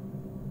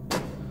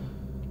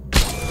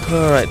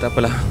 Alright, tak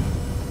apalah.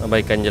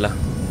 Abaikan je lah.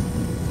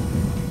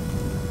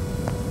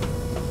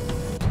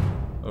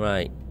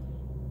 Alright.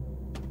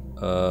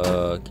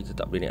 Kita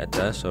tak boleh naik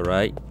atas.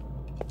 Alright.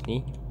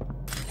 Ni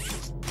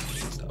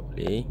tak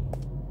boleh.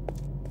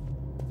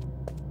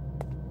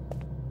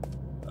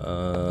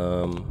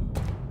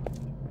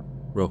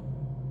 Bro.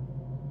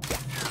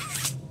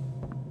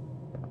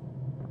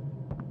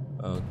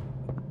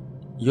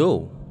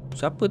 Yo,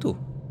 siapa tu?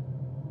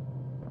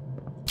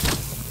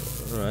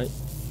 Alright.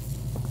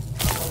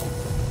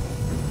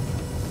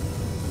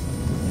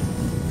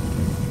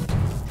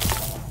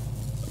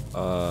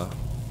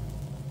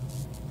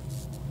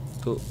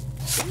 Tu.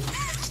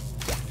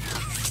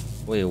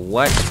 Wait,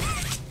 what?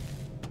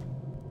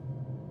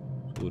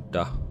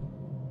 Sudah.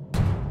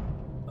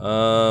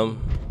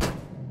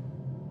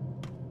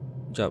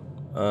 Sekejap.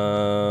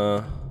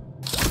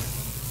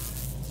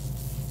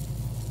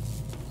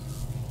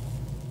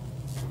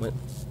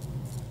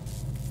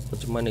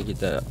 Macam mana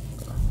kita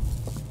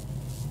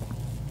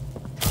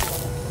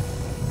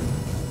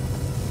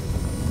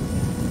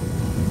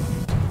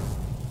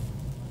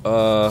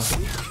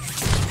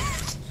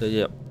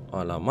sekejap.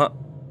 Alamak,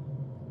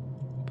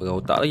 pegang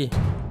otak lagi.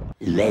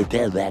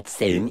 Later that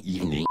same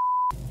evening.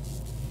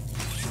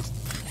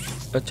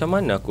 Macam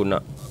mana aku nak?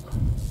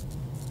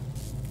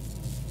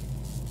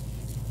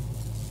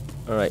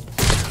 Alright.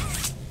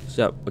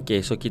 Sekejap. Okay,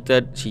 so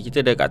kita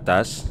dah kat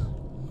atas.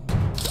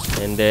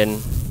 And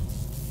then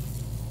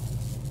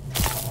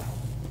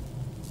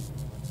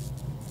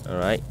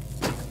alright.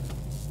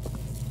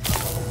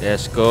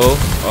 Let's go.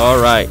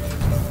 Alright.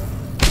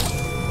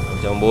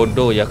 Macam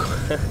bodoh je aku.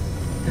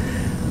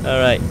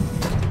 Alright.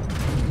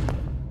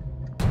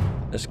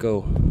 Let's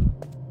go.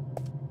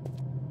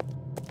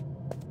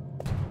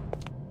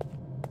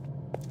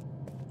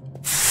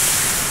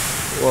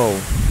 Wow.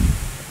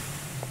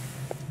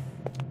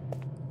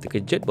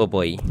 Terkejut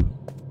boy.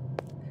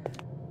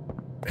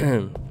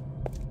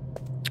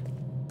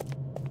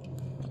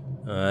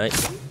 Alright.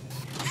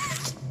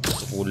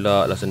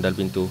 Pula lah sendal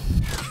pintu.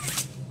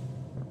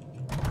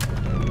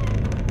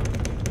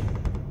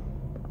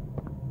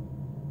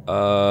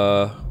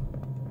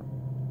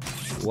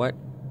 What?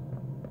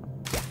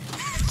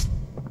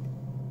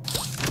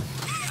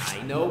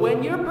 I know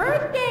when your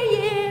birthday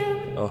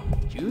is. Oh.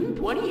 June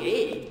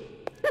 28th.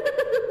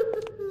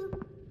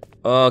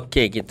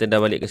 Okay, kita dah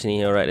balik ke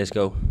sini. Alright, let's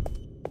go.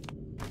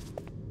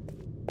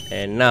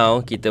 And now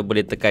kita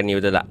boleh tekan ni,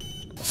 betul tak?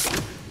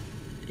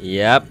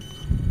 Yup.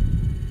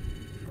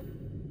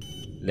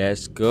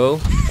 Let's go.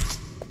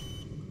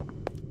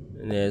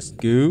 Let's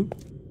go.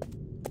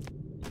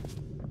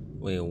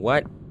 Wait,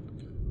 what?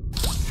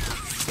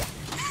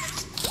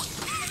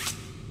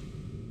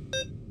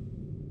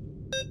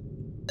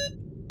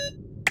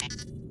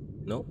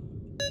 No.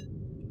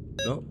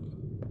 No.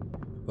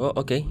 Oh,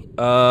 okay.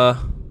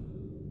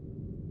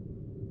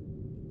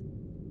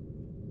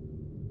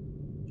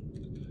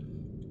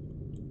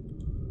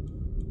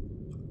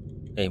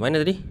 Mana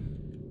tadi?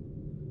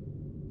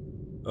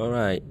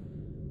 Alright.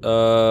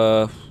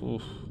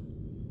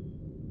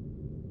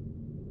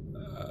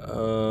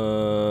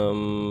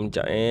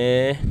 Sekejap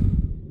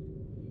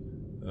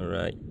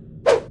Alright.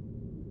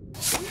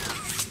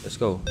 Let's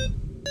go.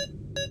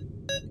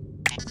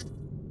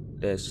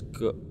 Let's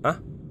go. Ah?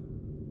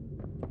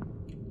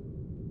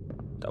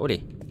 Tak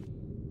boleh.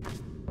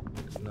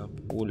 Kenapa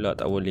pula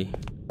tak boleh?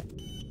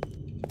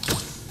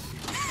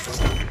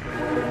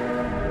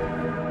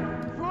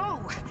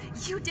 Whoa,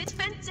 you did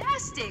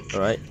fantastic.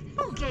 Alright.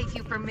 Who gave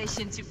you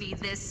permission to be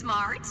this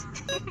smart?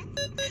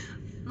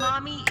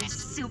 Mommy is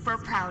super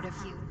proud of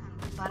you,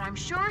 but I'm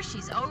sure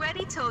she's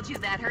already told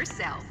you that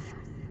herself.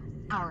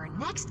 Our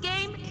next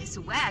game is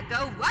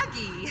Waggo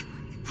Wuggy.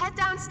 Head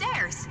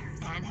downstairs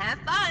and have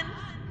fun.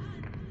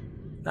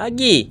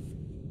 Lagi.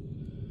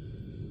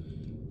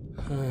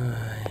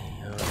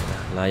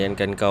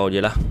 Layankan kau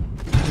je lah.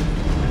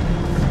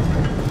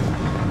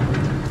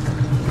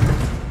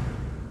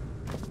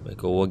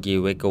 Waggo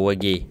Wuggy, Waggo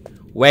Wuggy.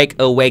 Wag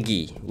a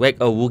Waggy, Wag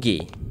a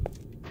Woogie.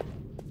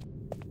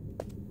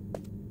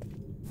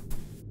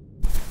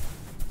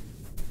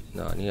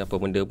 Nah, ni apa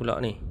benda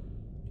pula ni?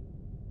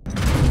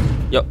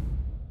 Yup.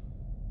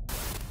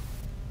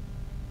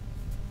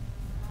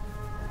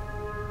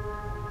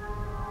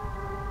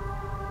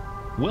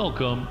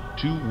 Welcome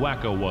to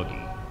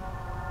Whack-A-Wuggy.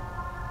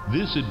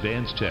 This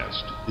advanced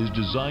test is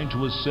designed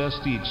to assess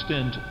the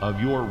extent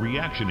of your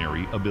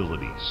reactionary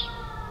abilities.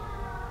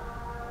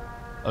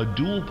 A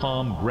dual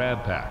palm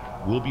grab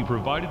pack will be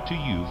provided to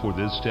you for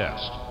this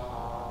test.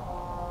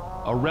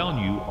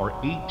 Around you are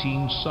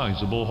 18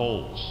 sizable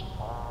holes.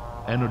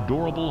 An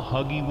adorable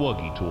Huggy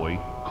Wuggy toy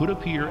could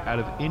appear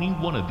out of any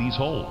one of these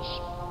holes.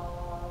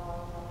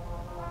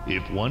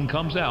 If one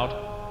comes out,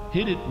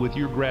 hit it with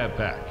your grab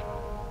pack.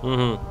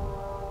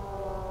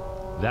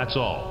 That's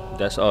all.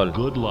 That's all.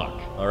 Good luck.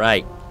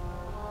 Alright.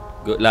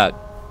 Good luck.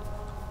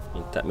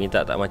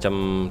 Minta tak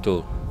macam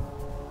tu.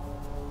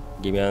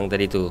 Game yang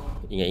tadi tu.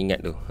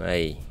 Ingat-ingat tu.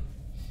 Hai.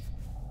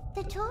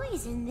 The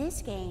toys in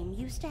this game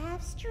used to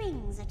have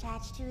strings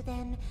attached to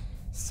them,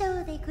 so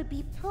they could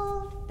be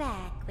pulled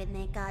back when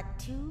they got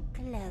too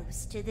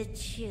close to the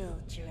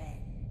children.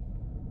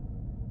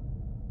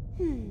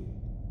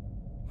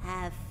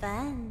 Have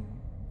fun.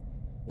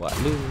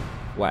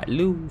 What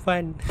lu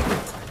fun.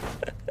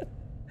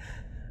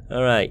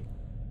 Alright.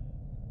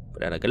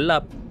 Dah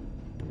gelap.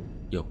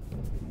 Yo.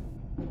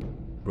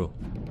 Bro.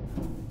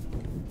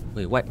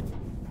 Wait, what?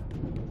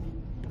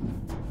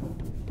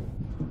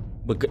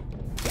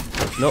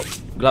 No,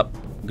 gelap.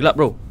 Gelap,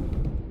 bro.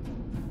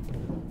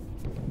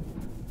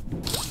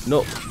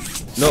 No.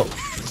 No.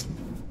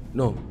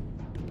 No.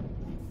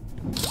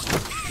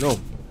 No.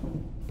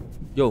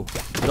 Yo.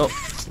 No.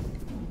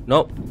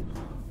 No.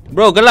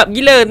 Bro, gelap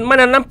gila.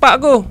 Mana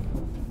nampak aku?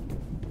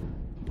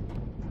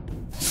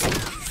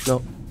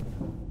 No.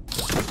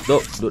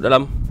 Duduk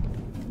dalam.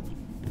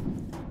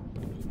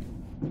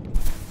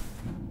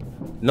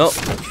 No.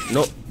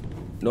 No.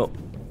 No.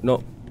 No.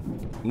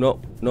 No.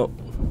 No.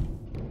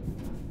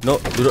 No,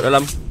 duduk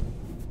dalam.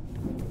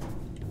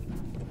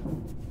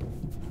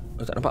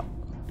 Oh, tak nampak.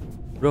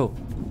 Bro.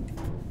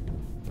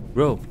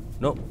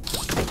 No.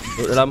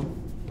 Duduk dalam.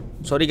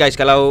 Sorry guys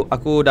kalau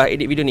aku dah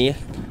edit video ni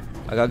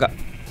agak-agak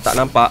tak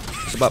nampak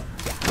sebab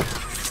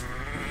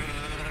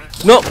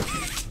no.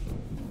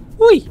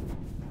 Hui.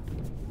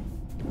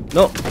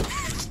 No.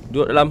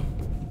 Duduk dalam.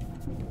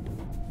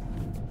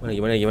 Mana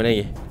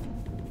lagi?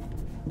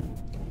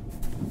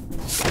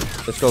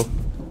 Let's go.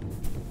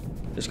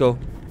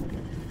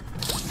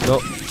 No.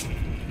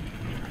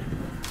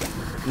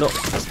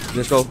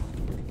 Let's go.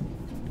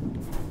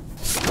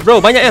 Bro,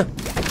 banyaknya.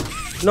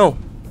 No.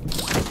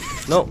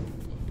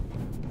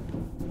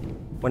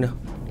 Mana?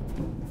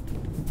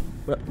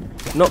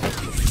 No.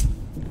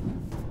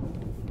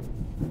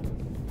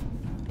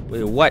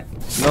 Wait, what?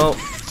 No.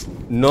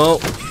 No.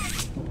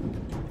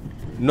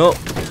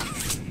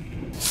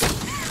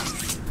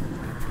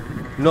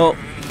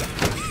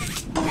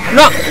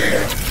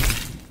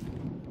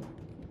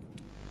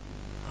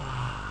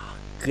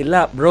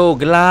 Gelap, bro,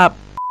 gelap.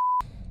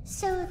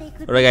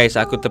 Alright guys,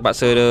 aku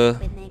terpaksa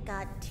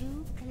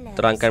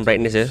terangkan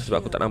brightness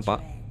sebab aku tak nampak.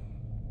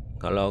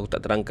 Kalau aku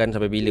tak terangkan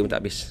sampai bila pun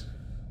tak habis.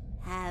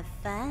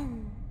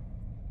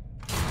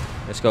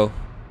 Let's go.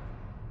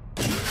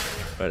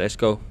 Alright, let's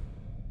go.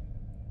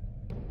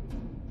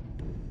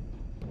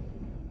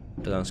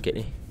 Terang sikit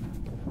ni.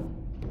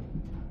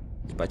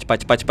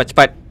 Cepat.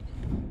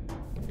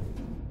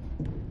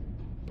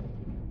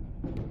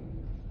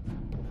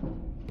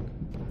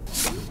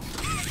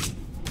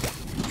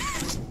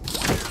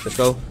 Let's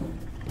go.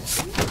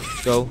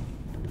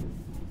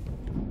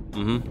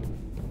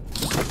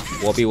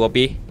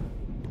 Wopi.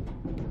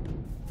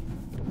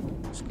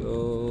 Let's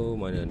go.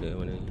 Mana ni?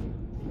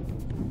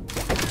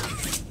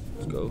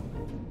 Let's go.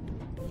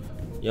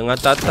 Yang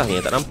atas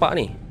ni tak nampak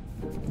ni.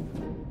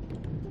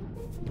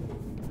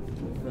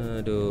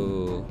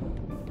 Aduh.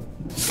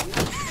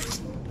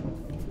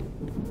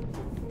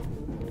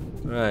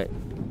 Right.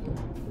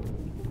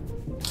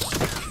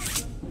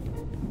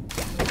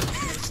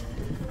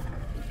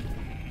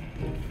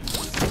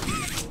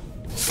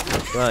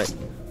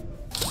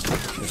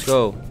 Let's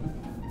go.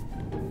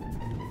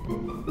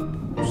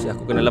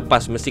 Aku kena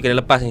lepas, mesti kena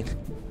lepas ni.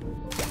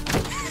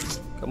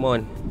 Come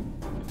on.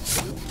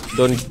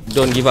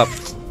 Don't give up.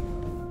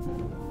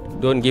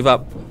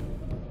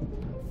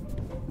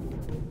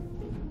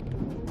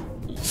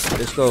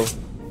 Let's go.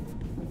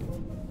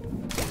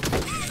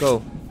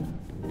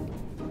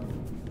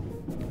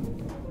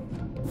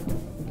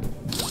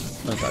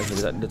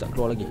 Dia tak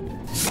keluar lagi.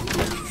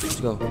 Let's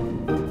go.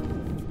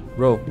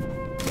 Bro.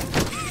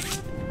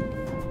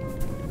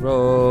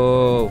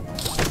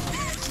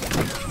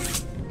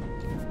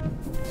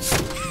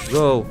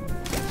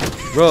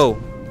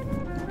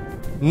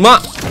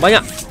 Mak,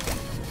 banyak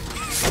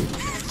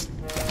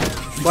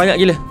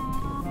gila.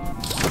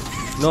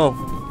 No.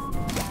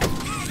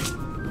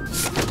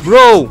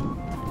 Bro.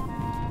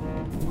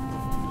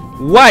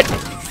 What?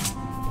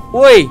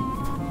 Woi.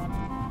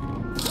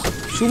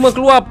 Semua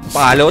keluar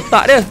pala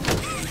otak dia.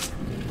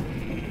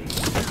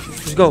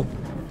 Let's go.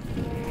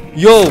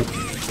 Yo.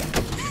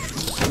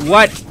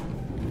 What?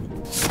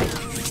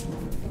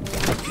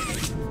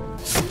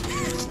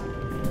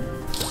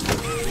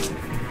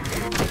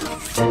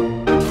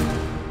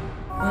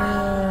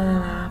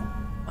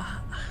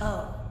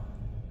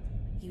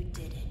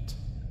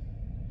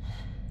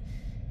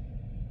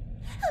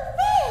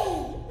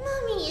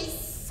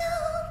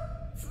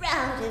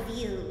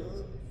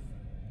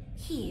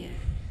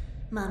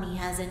 Mommy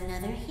has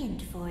another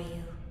hint for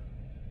you.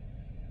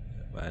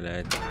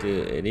 Malah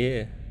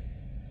dia.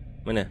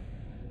 Mana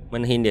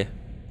hint dia?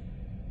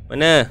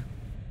 Mana?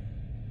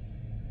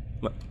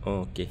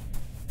 Oh, okay.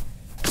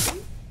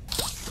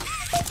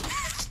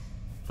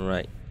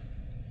 Alright.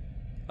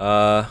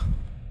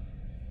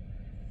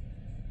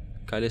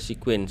 Color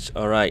sequence.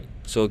 Alright.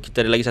 So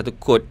kita ada lagi satu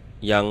code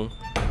yang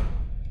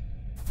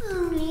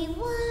only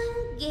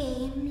one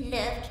game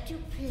left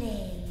to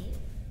play.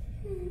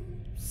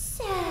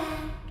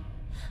 Sad.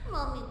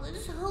 Mommy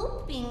was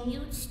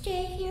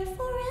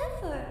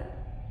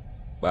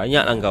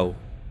Banyaklah kau.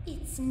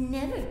 It's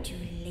never too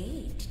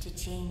late to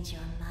change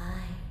your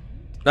mind.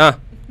 Nah,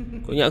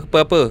 kau ingat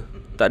apa?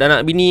 Tak ada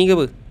anak bini ke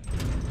apa?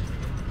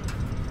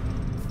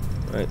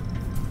 Right.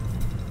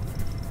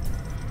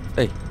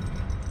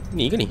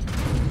 Ni ke ni?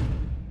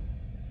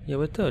 Ya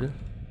betul.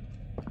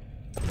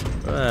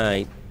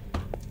 Right.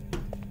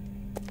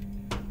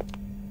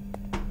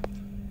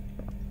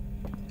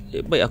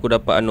 Baik aku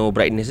dapat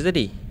brightness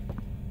tadi.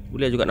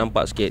 Boleh juga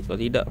nampak sikit.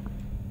 Kalau tidak,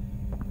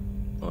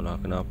 oh lah,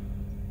 kenapa?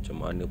 Macam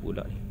mana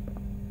pula ni?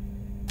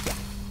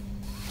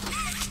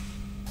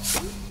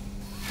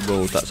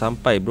 Bro, tak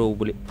sampai bro.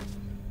 Boleh.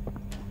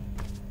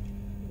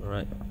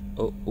 Alright.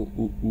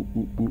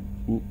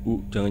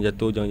 Jangan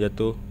jatuh.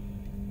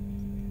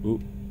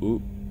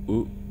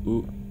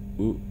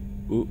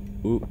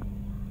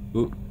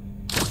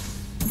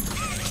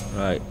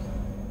 Right.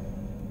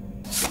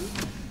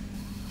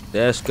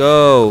 Let's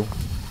go.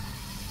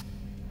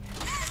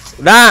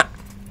 Dah.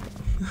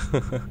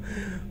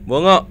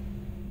 Bongok.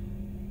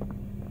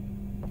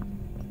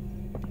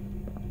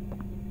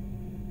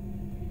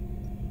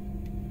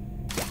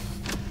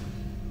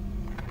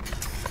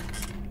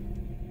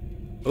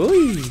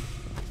 Oi.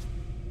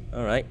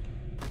 Alright.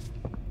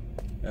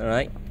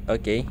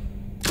 Okay.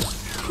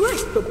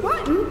 Push the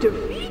button to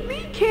feed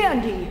me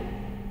candy.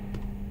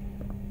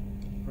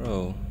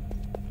 Bro.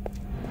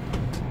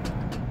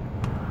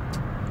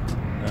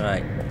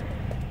 Alright.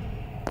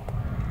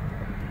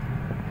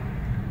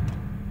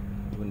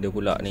 Benda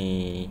pula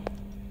ni.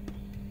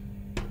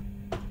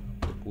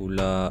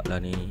 Pula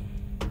lah ni.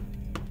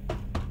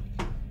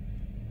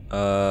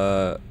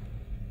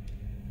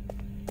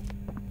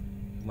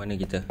 Mana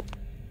kita?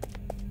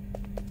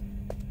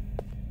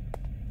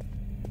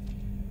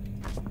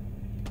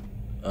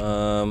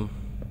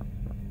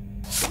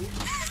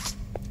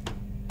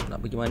 Nak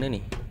pergi mana ni?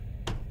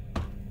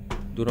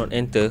 Do not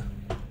enter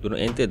tu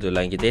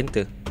line kita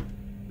enter.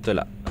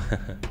 Betul tak?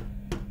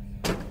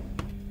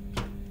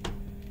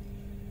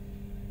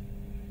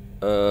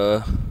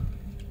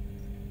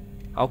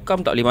 How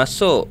come tak boleh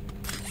masuk?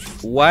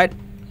 What?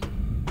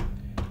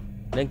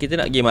 Dan kita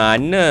nak pergi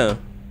mana?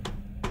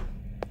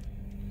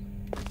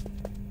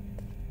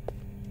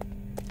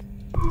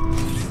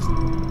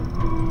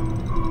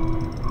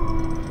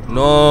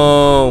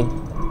 No.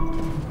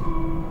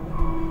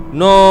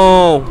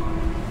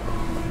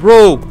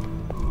 Bro.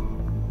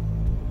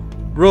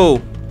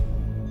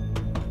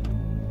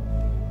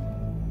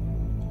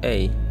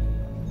 Hey.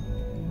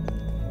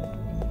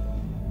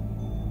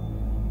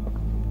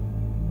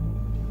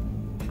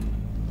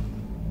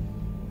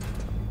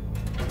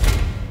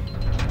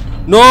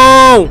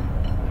 No.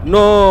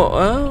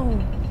 Oh.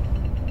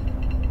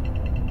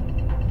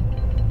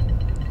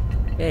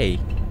 Hey.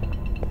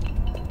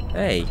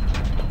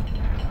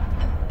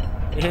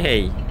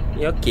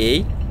 You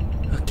okay?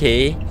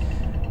 Okay.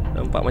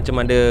 Nampak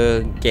macam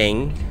ada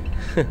gang.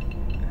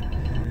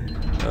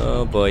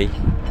 Oh boy.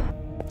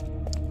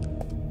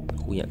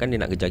 Aku ingatkan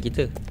dia nak kejar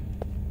kita.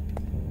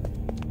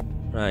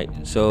 Right,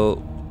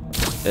 so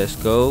let's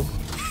go.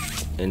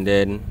 And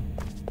then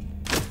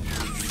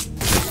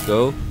let's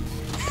go.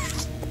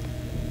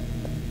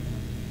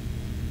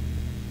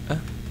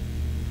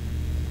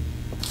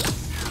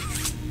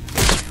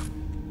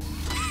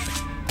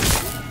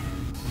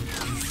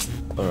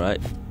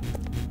 Alright.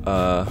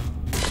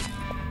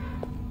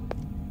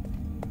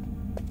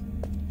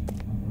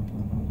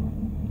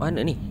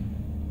 Mana ni?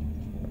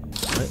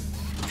 Alright.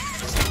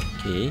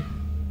 Okay.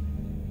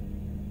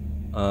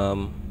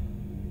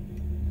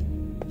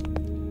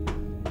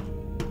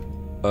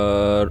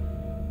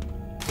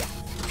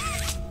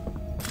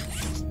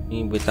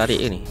 Ni boleh tarik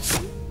ke ni?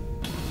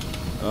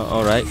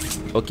 Alright.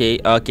 Okay.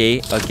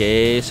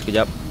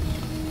 Sekejap.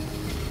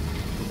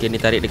 Okay, ni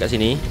tarik dekat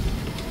sini.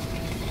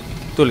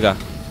 Betul kah?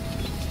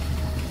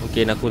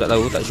 Okay, aku tak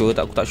tahu.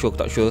 Aku tak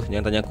sure.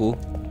 Jangan tanya aku.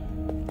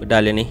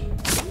 Pedal dia ni.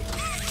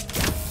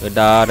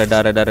 Redah.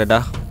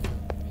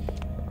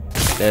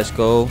 Let's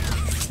go.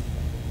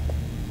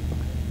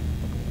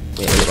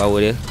 Balik power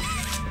dia.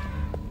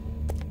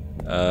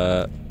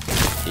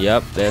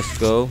 Yup, let's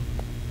go.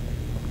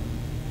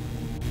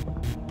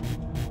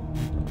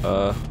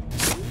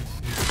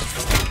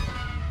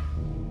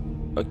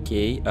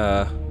 Okay,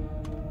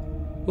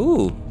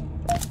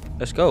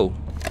 let's go.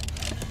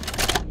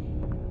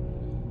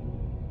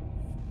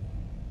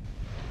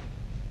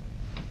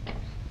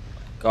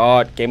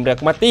 God, kamera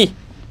aku mati.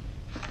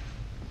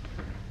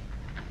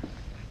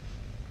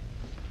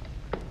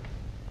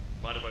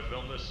 Mind if I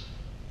film this?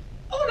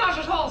 Oh, not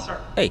at all,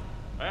 sir. Hey,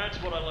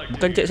 That's what I like to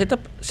bukan hear.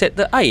 set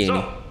the eye ni.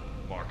 So,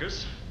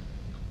 Marcus,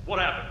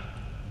 what happened?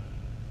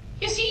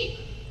 You see,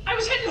 I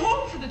was heading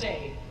home for the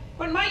day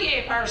when my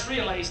AORUS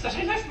realized that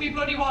I left my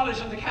bloody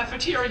wallet in the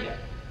cafeteria.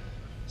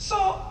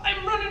 So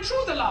I'm running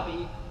through the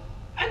lobby,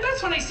 and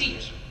that's when I see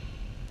it.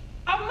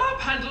 A mob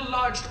handle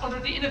lodged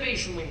under the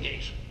innovation wing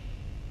gate.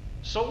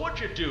 So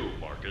what'd you do,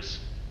 Marcus?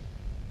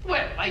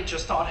 Well, I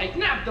just thought I'd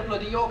nab the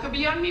bloody yoke and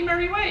be on me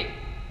merry way.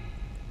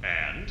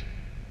 And?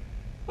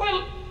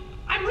 Well,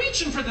 I'm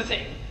reaching for the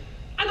thing,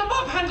 and the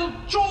mob handle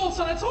jolts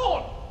on its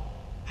own.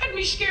 And had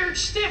me scared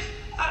stiff.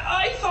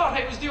 I thought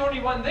I was the only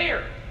one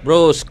there.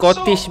 Bro,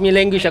 Scottish me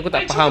language aku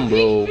tak I took faham, a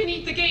peek bro.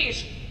 beneath the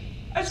gate,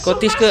 and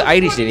Scottish some ke massive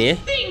Irish bloody ni, eh?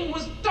 thing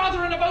was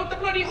doddering about the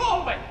bloody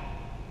hallway.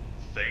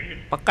 Thing?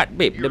 Pakat,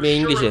 babe. Dia You're punya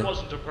English sure je. it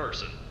wasn't a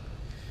person?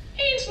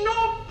 Ain't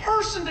no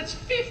person that's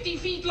 50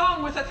 feet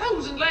long with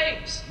 1,000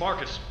 legs.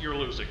 Marcus, you're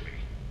losing me.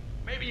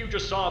 Maybe you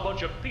just saw a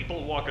bunch of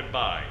people walking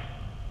by.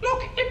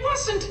 Look, it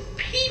wasn't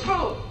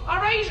people,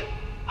 alright?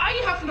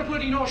 I haven't a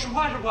bloody notion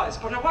what it was,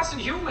 but it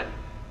wasn't human.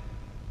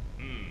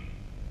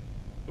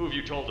 Who have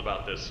you told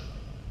about this?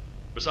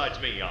 Besides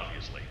me,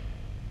 obviously.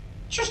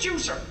 Just you,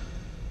 sir.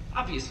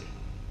 Obviously.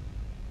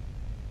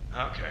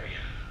 Okay.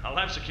 I'll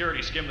have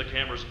security skim the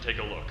cameras and take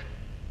a look.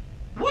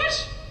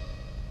 What?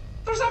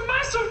 There's a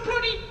massive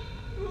bloody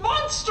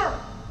monster!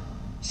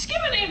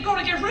 Skimming ain't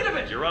gonna get rid of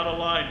it! You're out of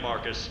line,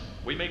 Marcus.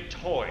 We make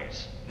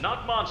toys,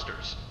 not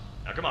monsters.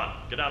 Now come on,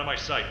 get out of my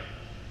sight.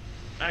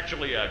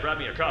 Actually, grab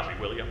me a coffee,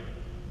 will you?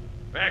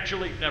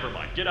 Actually, never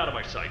mind. Get out of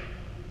my sight.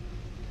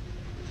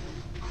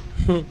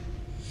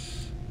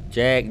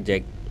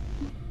 Jack.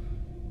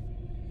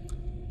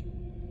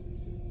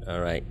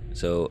 Alright,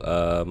 so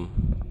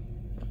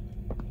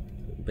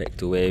back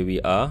to where we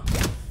are.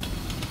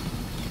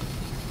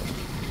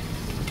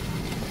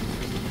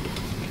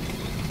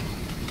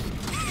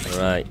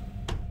 Alright.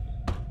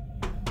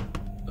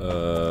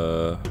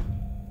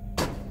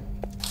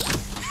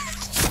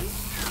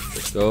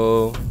 Let's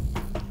go.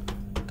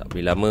 Tak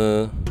boleh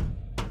lama.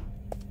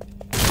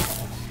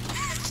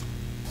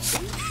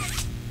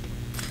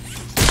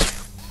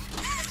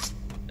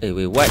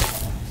 Wait, what?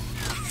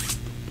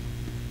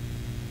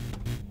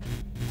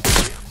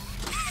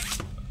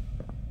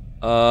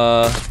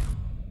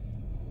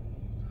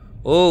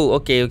 Oh,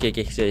 okay.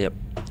 Siap.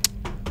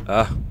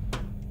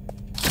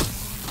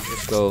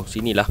 Let's go.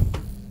 Sinilah.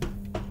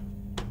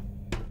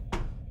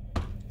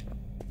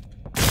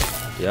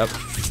 Siap.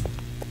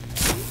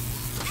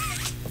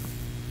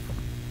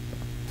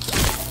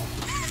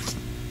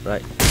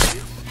 Right.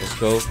 Let's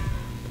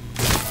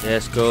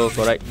go.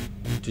 Correct.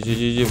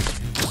 Jom.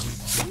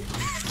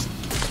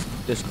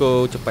 Let's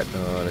go. Cepat.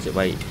 Nasib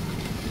baik.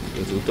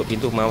 Kita tutup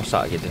pintu,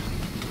 masak kita.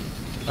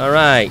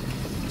 Alright.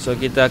 So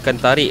kita akan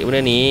tarik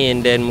benda ni,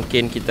 and then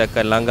mungkin kita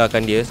akan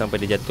langgarkan dia sampai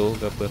dia jatuh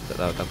ke apa,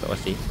 tak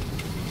pasti.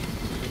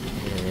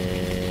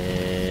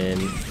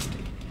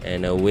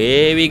 And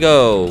away we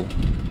go.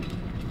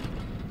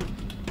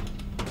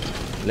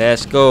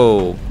 Let's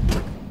go.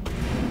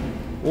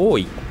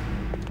 Oi.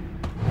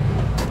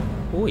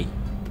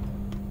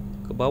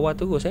 Ke bawah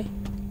terus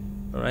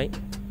Alright.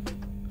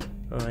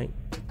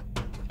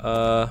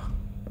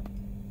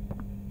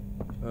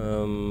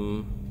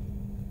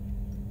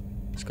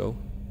 Let's go.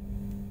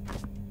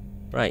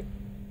 Right.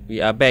 We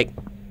are back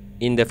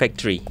in the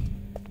factory.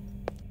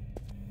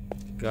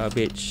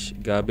 Garbage.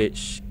 Grab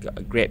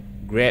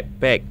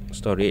bag.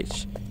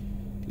 Storage.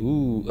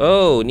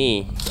 Oh,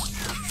 ni.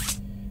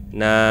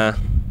 Nah.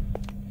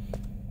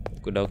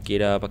 Aku dah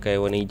okey dah pakai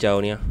warna hijau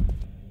ni.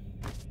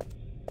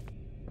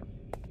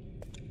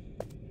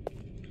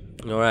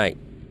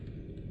 Alright.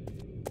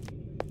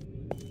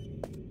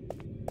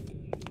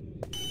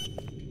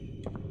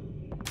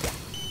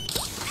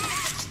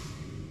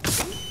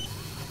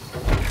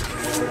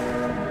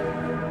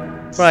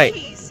 Right.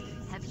 Jeez,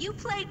 have you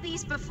played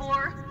these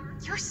before?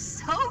 You're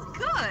so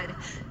good.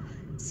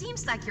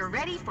 Seems like you're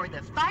ready for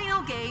the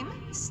final game,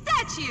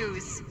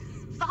 statues.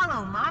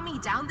 Follow Mommy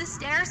down the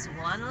stairs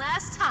one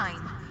last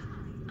time.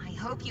 I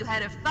hope you had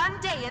a fun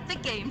day at the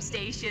game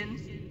station.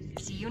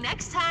 See you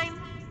next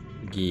time.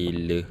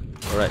 Gila.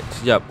 Alright,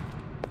 sekejap.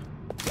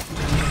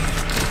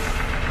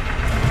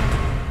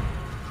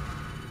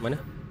 Mana?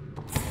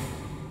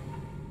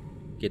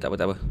 Okay, tak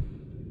apa.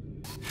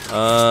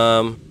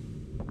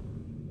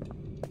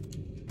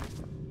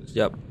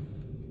 Sekejap.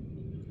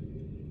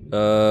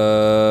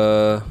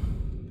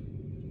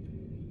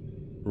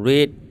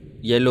 Red,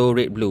 yellow,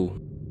 red, blue.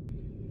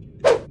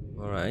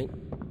 Alright.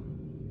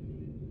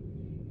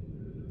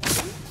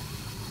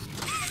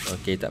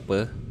 Okay, tak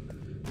apa.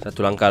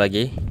 Satu langkah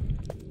lagi.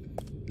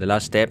 The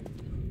last step.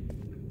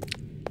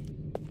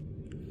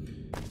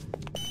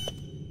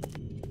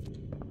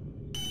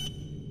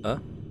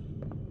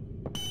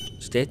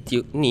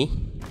 Statue ni.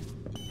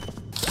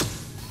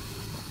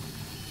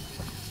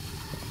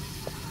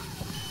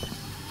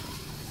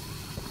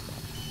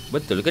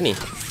 Betul ke ni?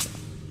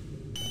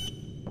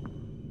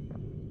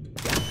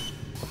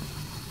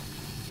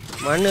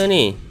 Mana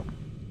ni?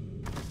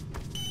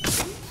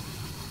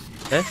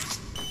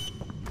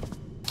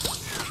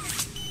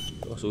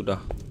 Oh,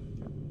 sudah.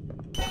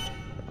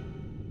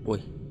 Oi.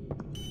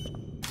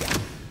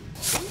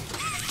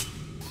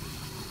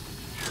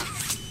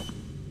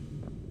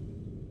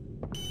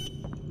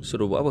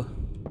 Suruh buat apa?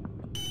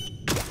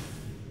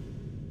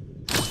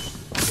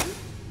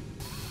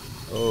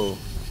 Oh.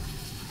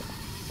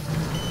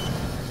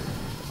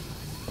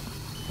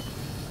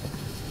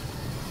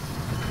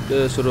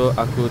 Dia suruh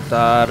aku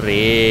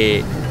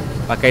tarik.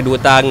 Pakai dua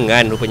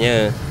tangan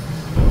rupanya.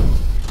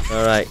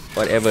 Alright,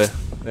 whatever.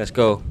 Let's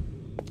go.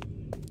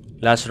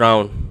 Last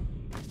round.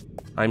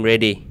 I'm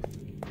ready.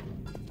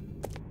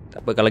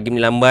 Tak apa, kalau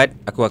game ni lambat,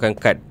 aku akan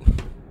cut.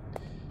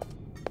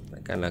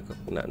 Takkanlah aku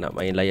nak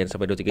main layan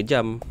sampai 2-3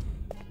 jam.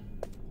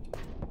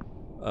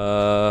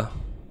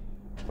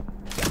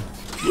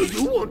 Do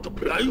you want to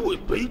play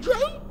with PJ?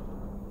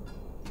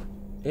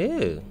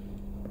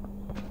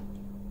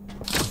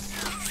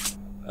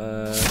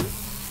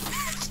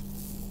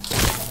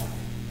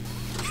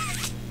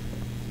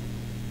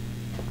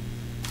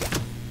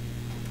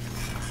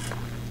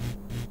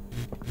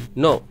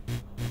 No.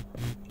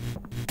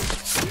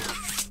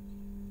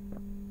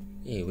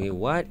 Wait,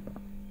 what?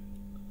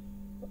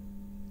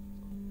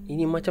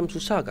 Ini macam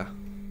susah kah?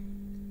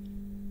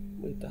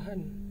 Boleh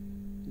tahan.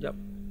 Sekejap.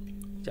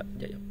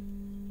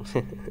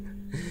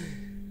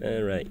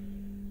 Alright.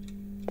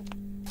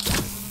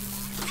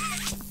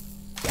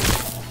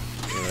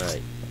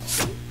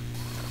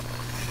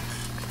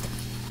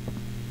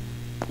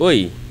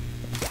 Oi.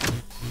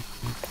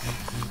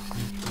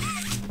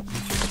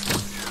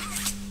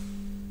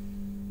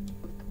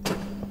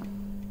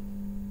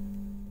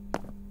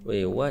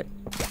 Wait, what?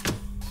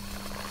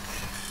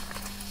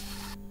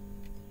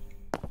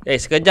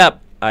 Sekejap.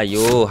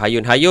 Ayo,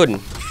 hayun.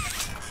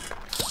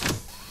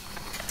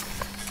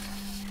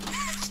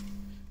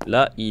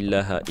 La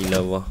ilaha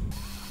illallah.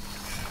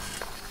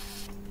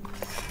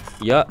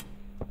 Ya.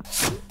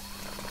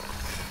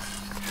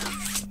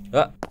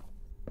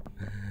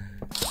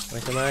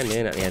 Macam mana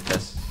nak naik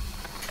atas?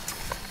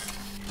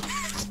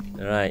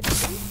 Alright.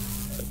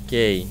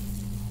 Okay.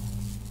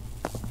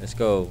 Let's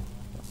go.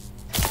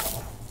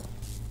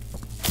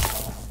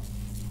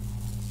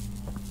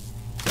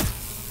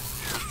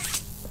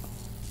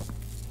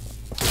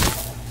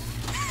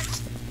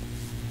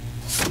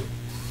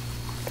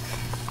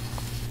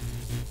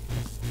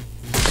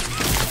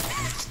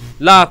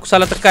 Lah, aku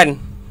salah tekan.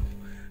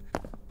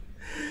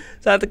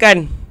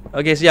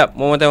 Okay, siap.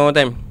 One more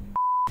time.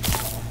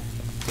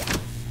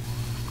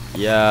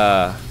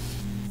 Ya.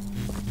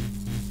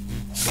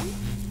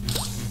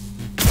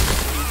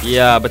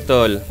 Ya,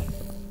 betul.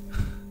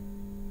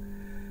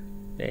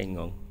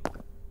 Tengok.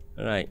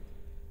 Alright.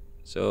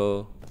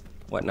 So,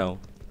 what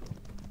now?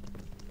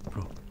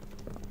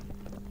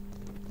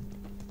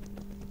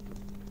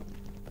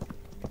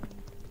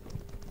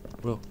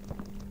 Bro.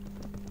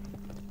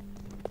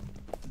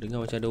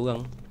 Dengar macam ada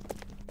orang.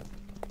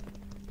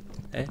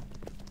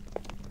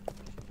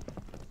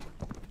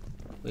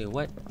 Wait,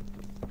 what?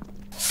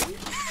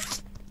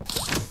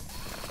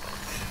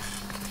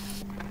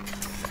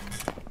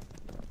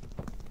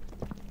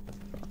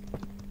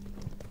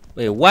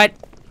 Wait, what?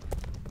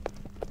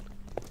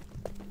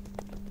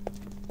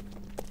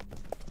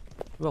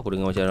 Apa aku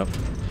dengar macam Harap?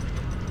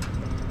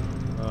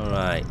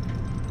 Alright.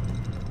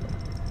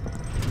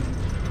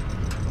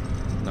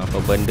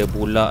 Apa benda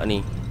pula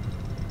ni?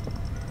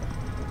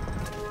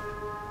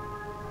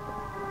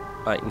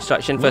 Alright,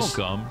 instruction first.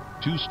 Welcome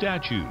to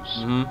statues.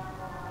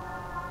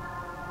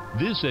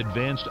 This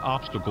advanced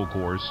obstacle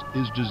course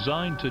is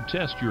designed to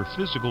test your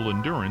physical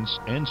endurance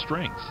and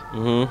strength.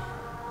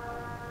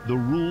 The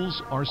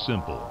rules are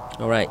simple.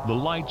 Alright. The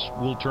lights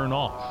will turn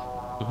off.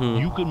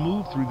 You can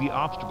move through the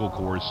obstacle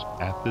course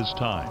at this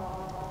time.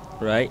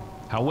 Right.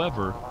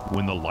 However,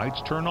 when the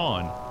lights turn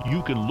on,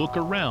 you can look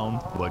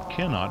around but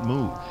cannot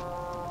move.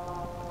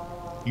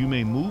 You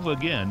may move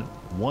again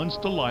once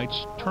the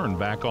lights turn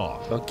back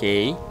off.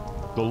 Okay.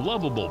 The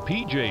lovable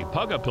PJ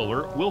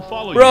Pugapillar will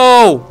follow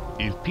you.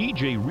 If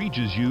PJ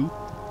reaches you,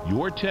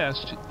 your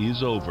test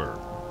is over.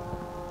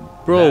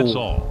 Bro. That's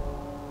all.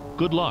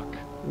 Good luck.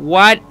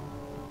 What?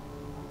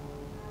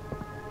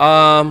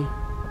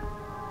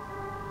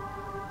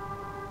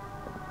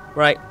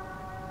 Right.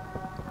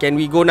 Can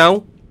we go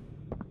now?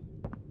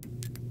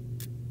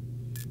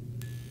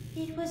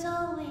 It was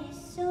always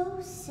so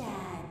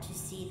sad to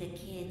see the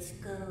kids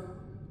go.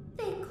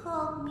 They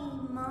called me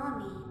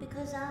Mommy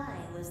because I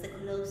was the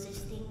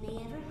closest thing they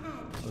ever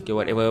had to. Okay,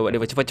 whatever.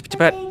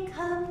 Cepat. They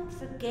come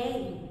for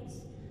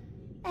games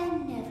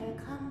and never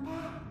come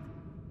back.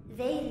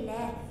 They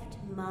left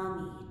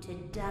Mommy to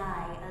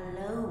die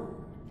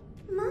alone.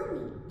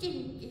 Mommy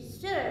didn't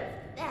deserve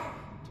that.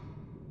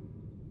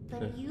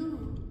 But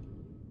you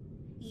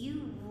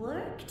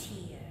worked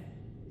here.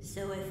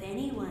 So if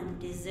anyone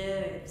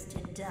deserves to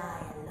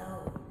die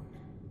alone,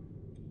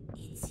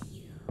 it's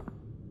you.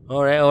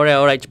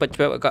 Alright. Cepat,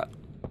 Kak.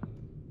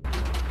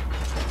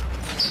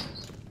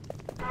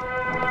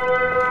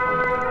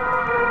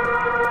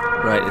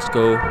 Right, let's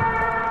go.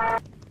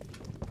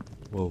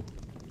 Whoa,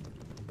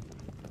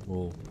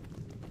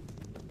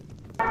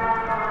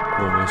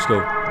 let's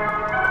go.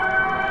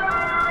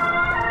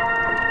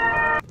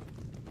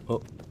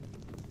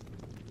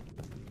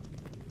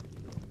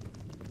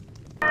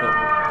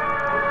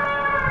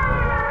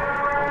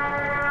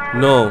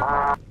 No.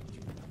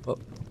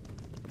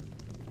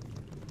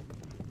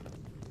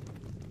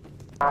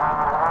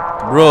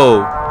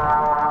 Bro.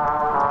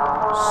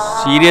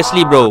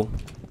 Seriously, bro.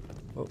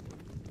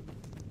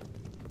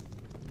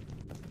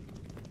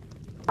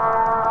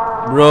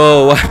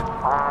 Bro.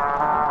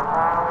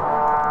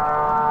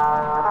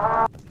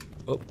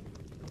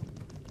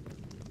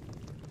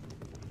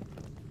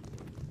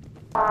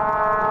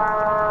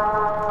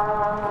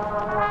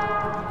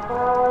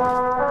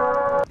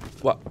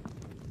 Wah.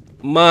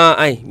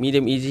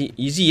 Medium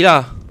easy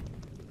lah.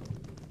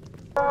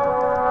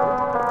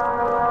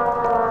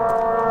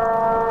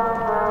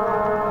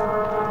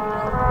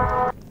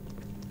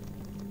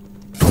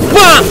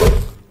 Wah!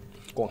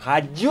 Kau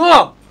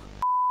hajar.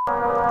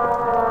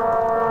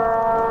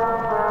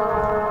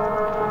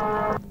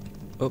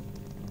 Oh.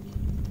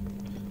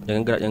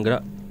 Jangan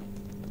gerak.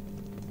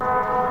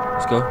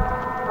 Let's go.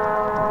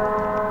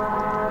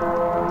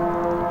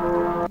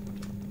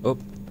 Oh.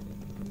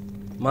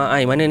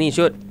 Mana ni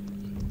shoot?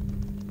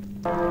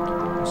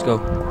 Let's go.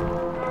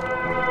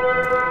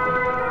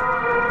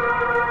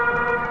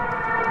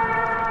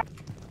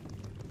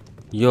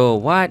 Yo,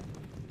 what?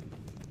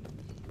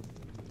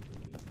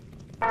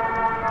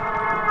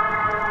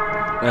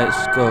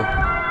 Let's go.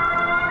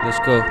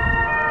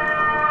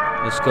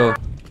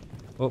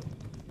 Oh.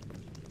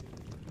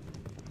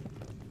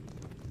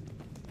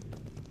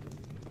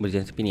 Boleh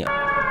jalan tepi ni tak?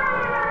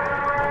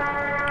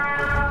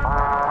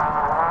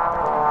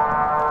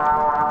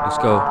 Let's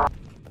go.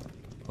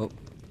 Oh.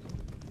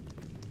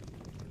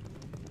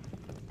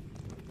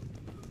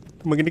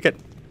 Makin dekat.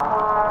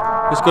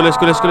 Let's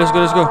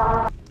go.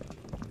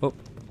 Oh.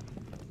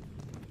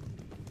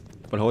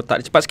 Kepala otak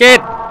dia cepat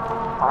sikit.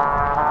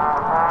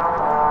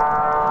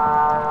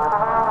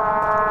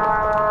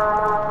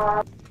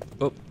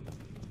 Oh.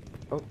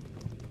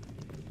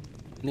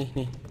 Ni.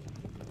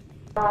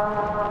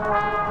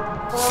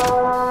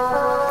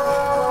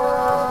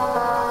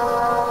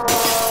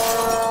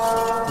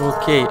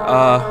 Okay,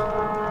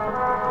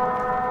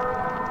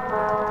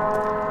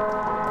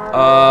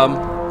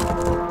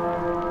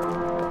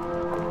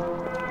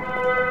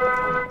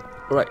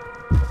 right.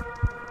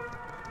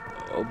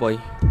 Oh boy.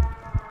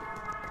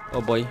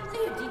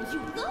 Where did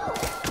you go?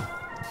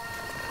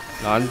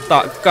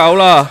 Lantak kau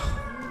lah.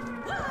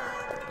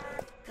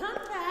 Come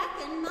back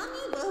and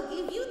Mommy will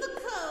give you the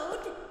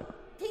code.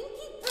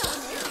 Pinky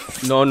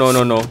promise.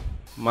 No.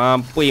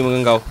 Mampui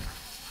dengan kau.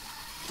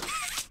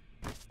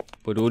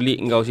 Peduli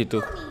engkau situ.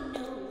 Mommy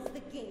knows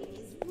the game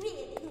is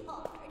really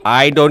hard.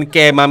 I don't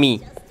care, Mami.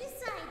 Just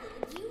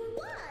decided you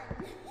won.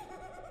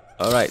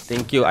 Alright,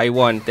 thank you. I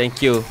won.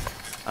 Thank you.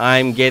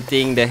 I'm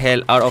getting the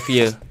hell out of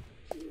here.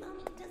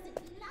 Mommy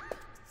doesn't like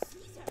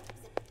Caesars.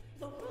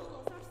 The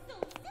rules are so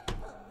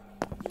simple.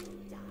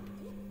 You die,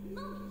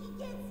 Mommy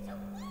gets to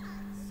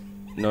watch.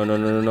 No.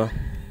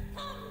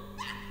 Come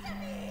back to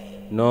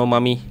me. No,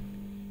 Mami.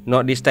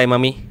 Not this time,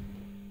 Mami.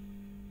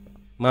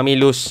 Mami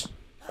lose.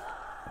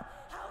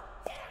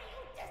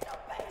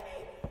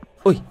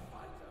 Oi.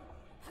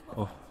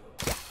 Oh.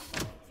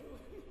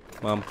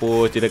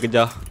 Mampus tidak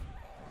kejar.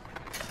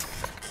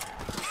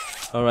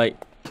 Alright.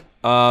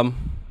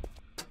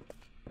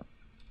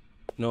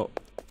 No.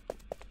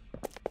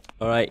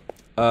 Alright.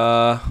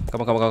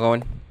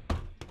 Kawan.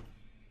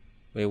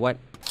 Wait, what?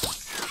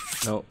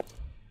 No.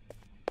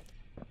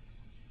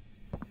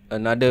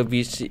 Another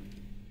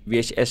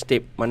VHS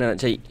tape. Mana nak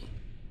cari?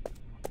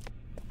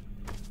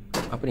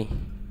 Apa ni?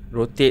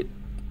 Rotate.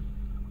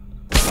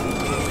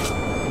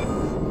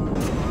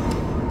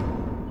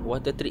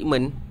 Water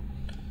treatment.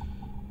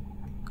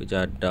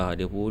 Kejadah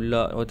dia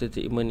pula. Water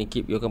treatment ni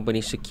keep your company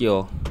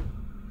secure.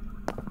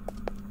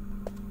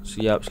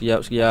 Siap.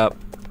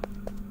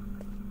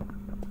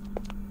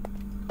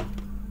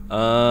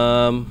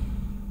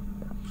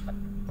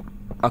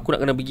 Aku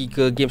nak kena pergi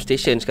ke game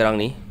station sekarang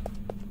ni.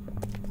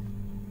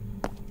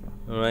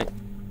 Alright.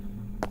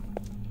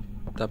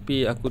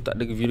 Tapi aku tak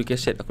ada video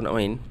cassette aku nak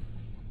main.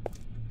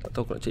 Tak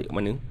tahu aku nak cari kat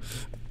mana.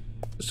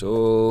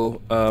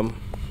 So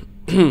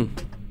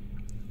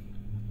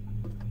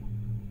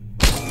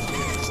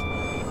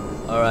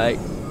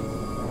alright.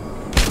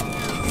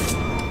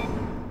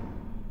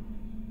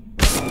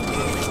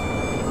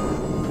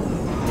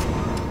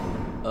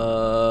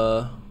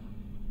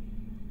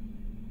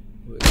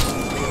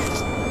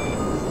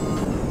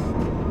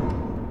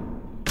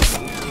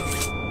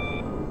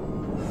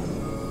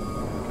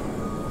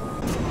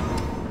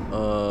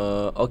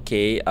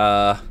 Okay.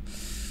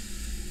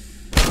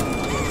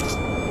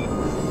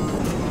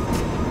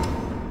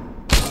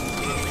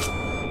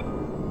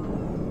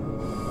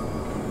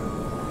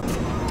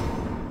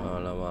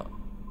 Alamak.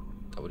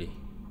 Tak boleh.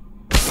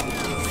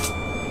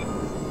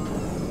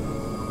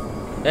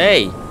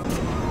 Hey!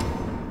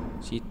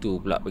 Situ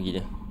pula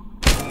perginya.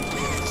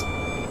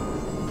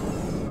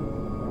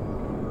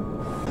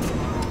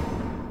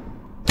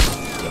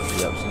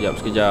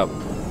 Sekejap.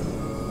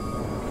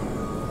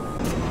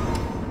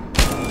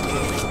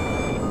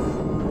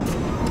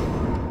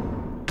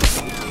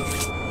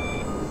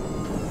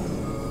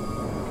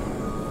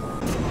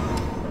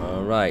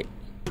 Alright.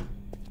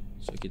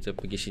 So kita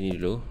pergi sini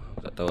dulu.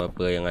 Tak tahu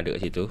apa yang ada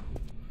kat situ.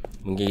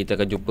 Mungkin kita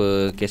akan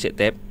jumpa kaset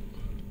tape.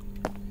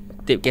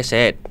 Tape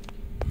kaset.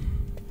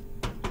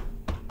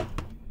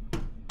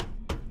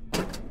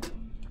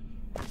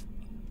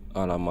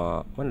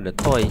 Alamak, mana ada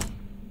toy?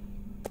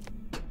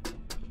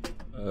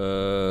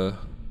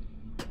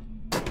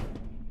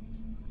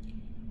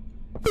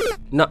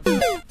 Nak.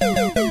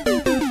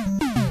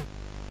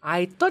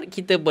 I thought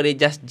kita boleh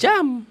just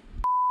jump.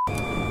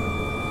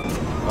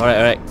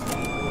 Alright.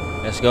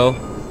 Let's go.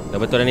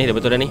 Dah betul dah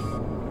ni.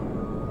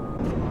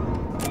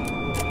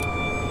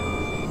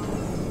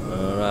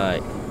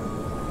 Alright.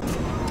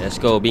 Let's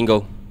go,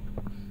 bingo.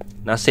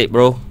 Nasib,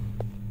 bro.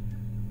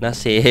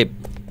 Nasib.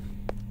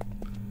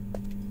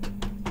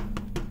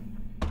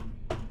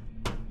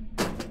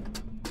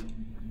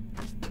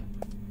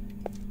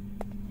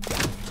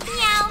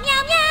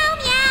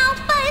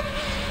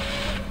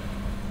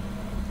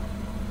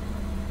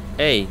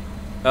 Hey.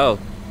 Oh.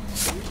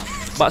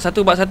 Bak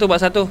satu.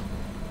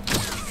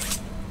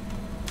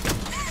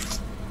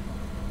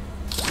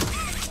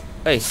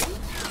 Hey.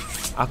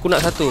 Aku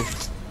nak satu.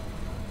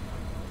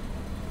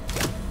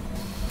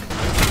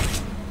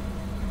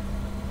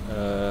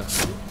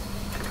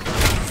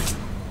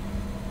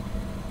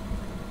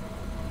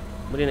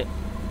 Boleh naik.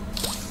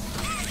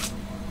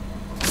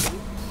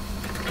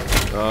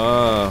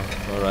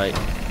 Alright.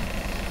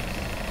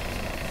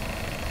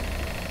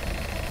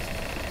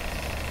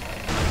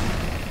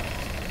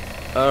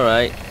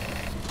 Alright.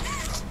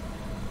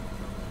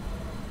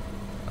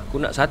 Aku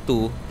nak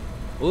satu.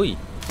 Ui.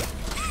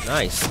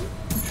 Nice.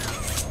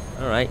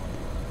 Alright.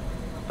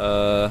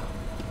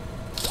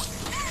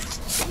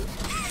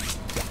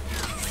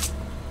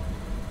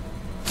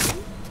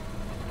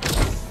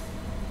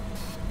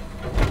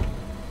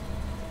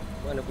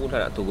 Mana pula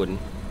nak turun?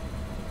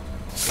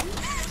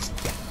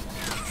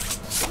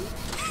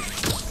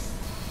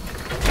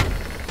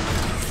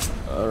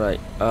 Alright.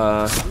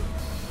 Oh.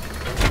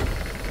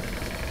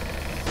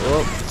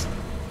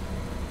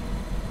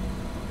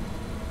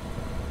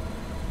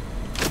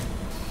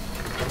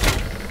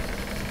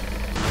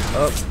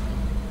 Up.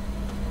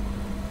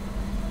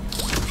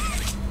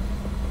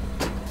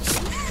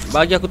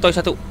 Bagi aku toy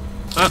satu.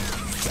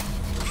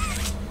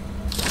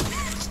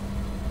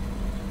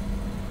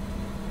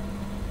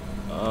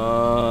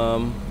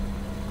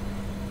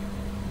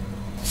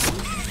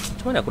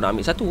 Macam mana aku nak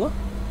ambil satu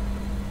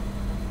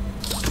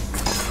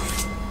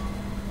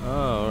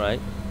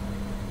alright.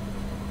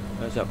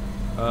 Siap.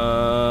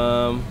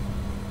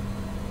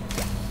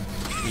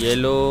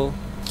 Yellow.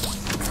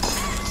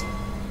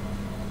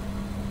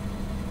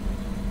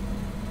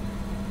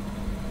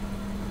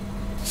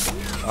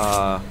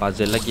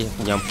 Puzzle lagi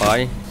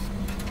menyampah ni.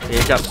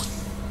 Sekejap.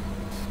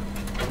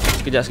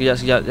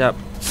 Sekejap.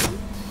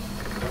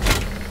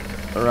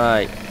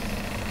 Alright.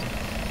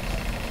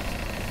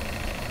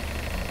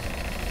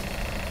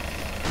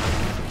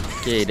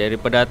 Okay,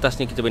 daripada atas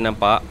ni kita boleh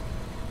nampak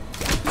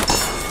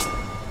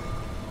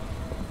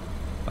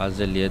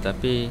puzzle dia,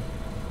 tapi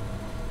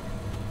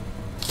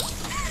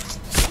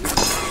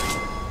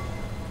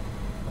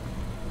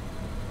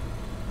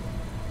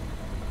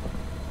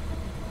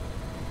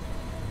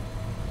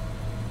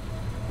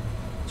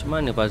macam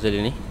mana puzzle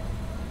dia ni?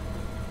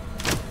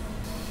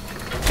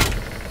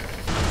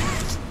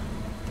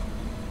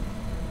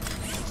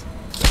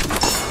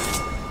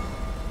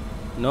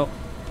 No.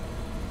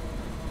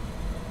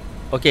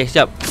 Okay,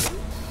 siap.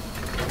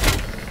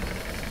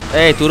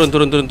 Turun.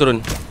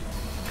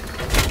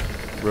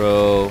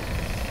 Bro.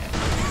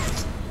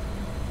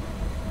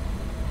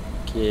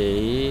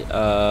 Okay,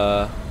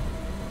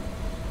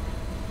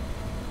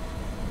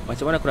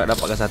 macam mana aku nak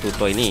dapatkan satu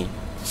toy ni?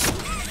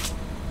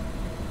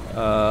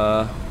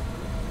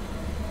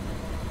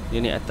 Dia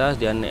naik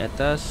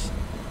atas.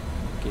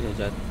 Okay,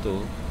 dia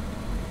jatuh.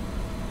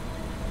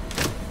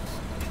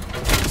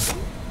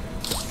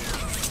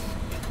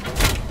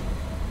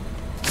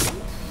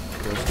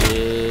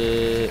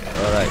 Okay,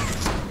 alright.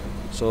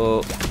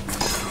 So,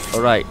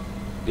 alright.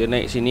 Dia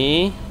naik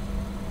sini.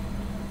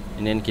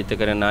 And then kita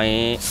kena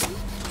naik.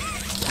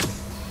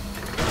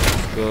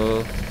 Let's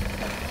go.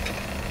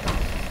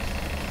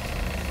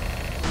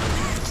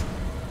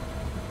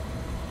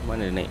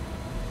 Mana dia naik?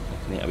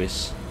 Naik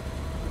habis.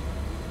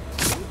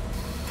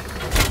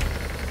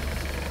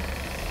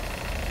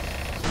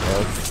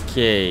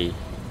 Okay.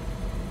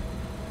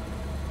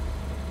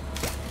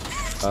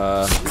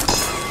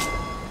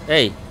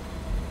 Hey.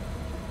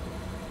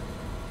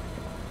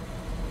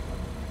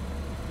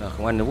 Ke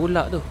mana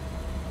pula tu?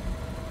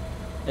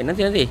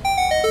 Nanti.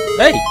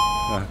 Hey.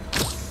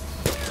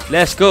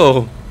 Let's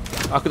go.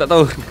 Aku tak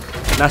tahu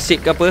nasib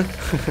ke apa.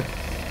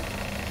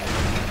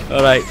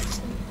 Alright.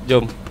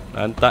 Jom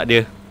hantar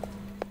dia.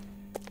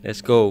 Let's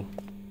go.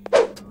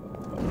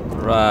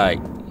 Right.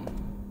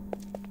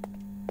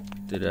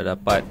 Kita dah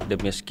dapat the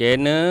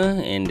scanner.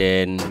 And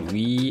then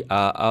we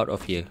are out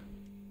of here.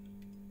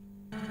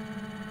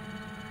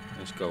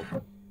 Let's go.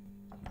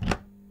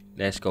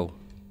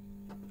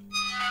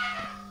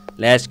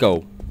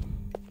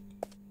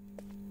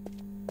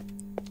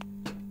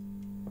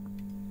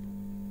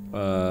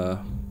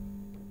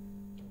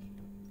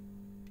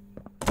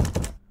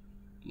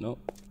 No.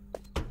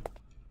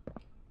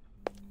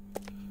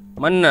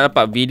 Mana nak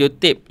dapat video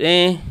tape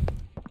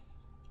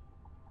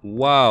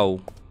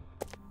Wow.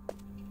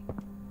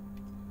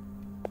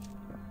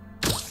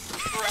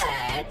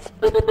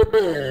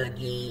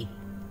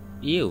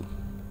 Ew.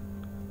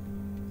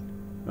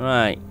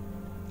 Right.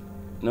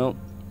 No.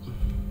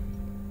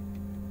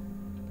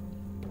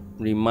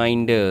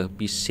 Reminder,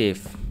 be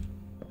safe.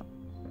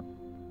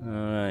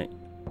 Alright.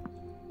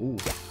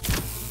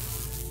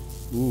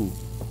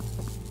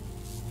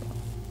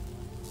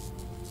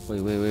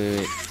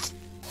 Wait.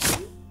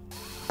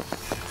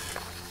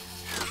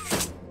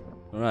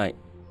 Alright.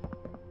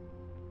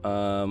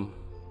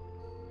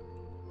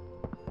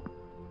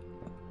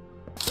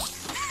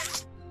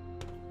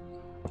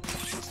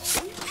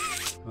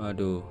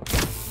 Aduh.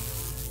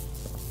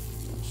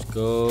 Let's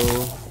go.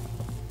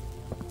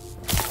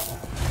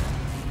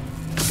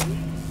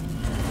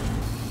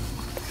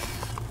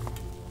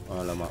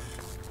 Alamak.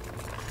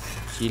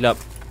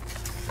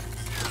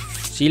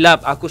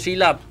 Silap, aku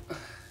silap.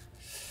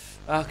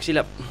 Aku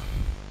silap.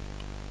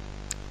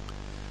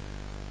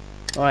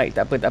 Alright,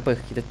 tak apa.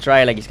 Kita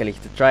try lagi sekali.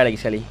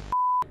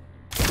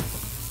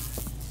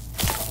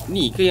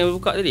 Ni ke yang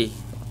buka tadi?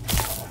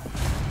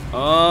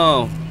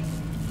 Oh.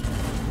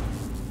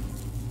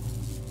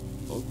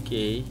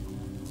 Okay.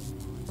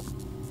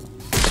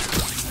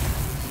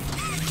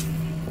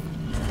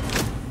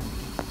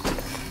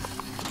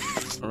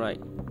 Alright.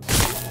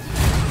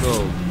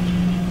 Go.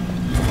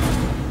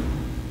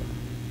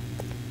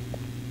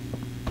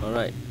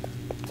 Alright.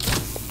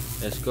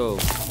 Let's go.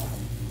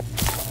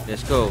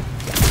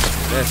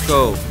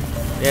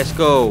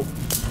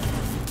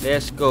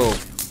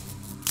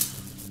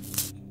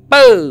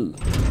 Boo!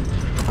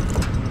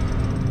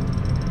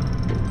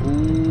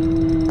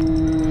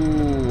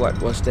 Ooh, what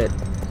was that?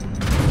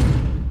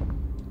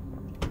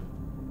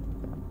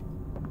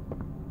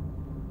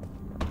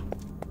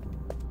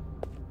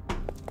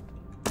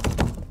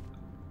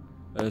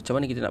 Macam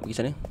mana kita nak pergi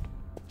sana?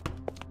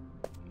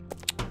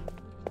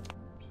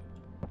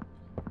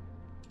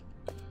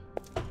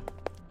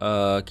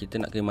 Kita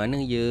nak ke mana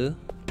ya?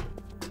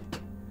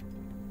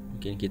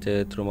 Mungkin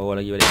kita turun bawah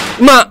lagi balik.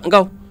 Mak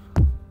kau.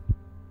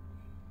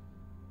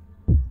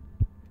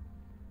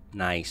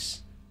 Nice.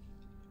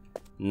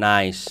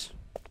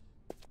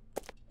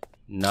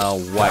 Now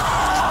what?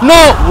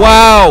 No!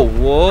 Wow.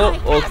 Whoa.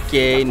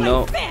 Okay,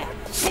 no.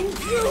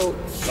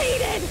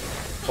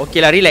 Okay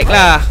lah, relax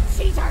lah.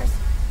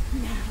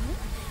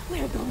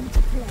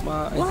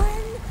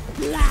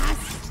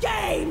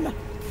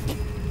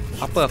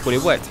 Apa aku boleh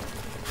buat?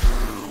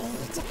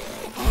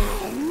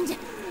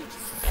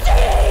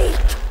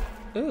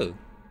 Oh.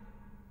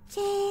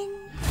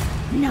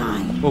 10,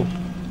 9. Oh.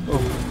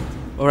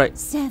 Alright.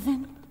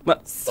 7,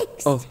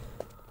 6. Oh.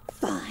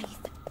 5.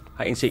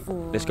 Hide and seek.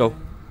 Let's go.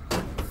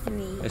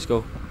 3. Let's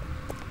go.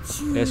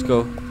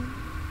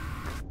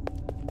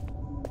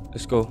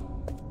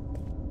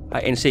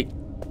 Hide and seek.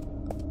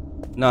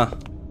 Nah.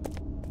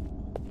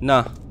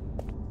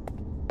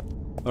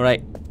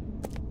 Alright.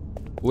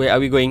 Where are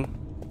we going?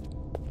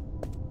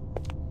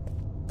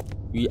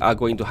 We are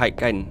going to hide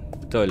kan?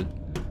 Betul.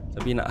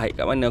 Tapi nak hide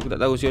kat mana aku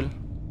tak tahu Syul.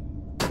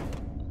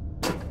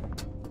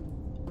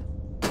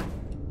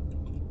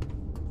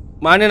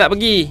 Mana nak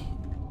pergi?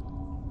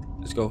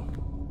 Let's go.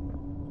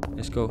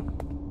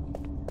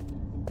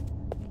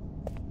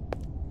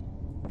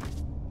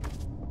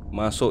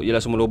 Masuk je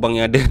lah semua lubang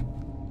yang ada.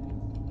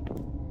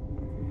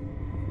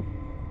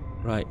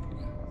 Right.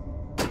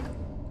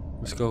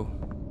 Let's go.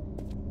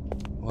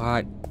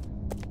 What?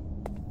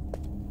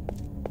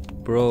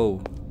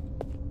 Bro.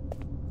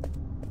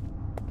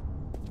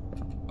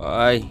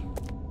 Ay.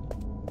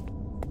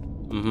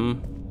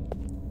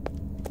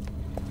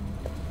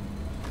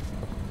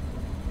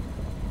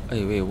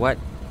 Wait, what?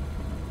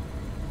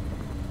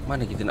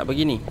 Mana kita nak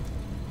pergi ni?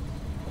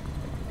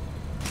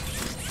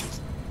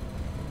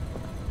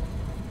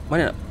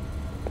 Mana nak?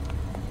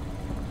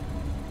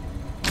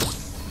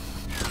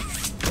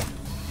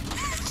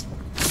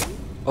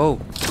 Oh.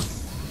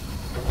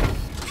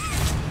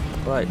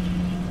 Right.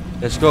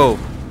 Let's go.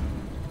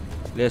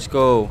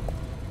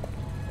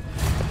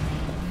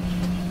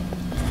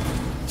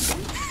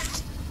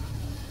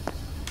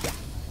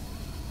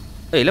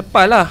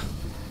 Lepas lah.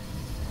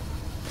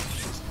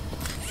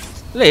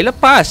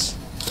 Lepas.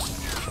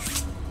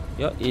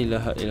 Ya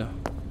ilah.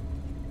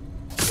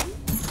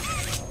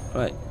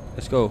 Right,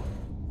 let's go.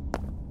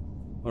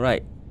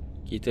 Alright.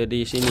 Kita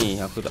di sini.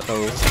 Aku tak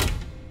tahu.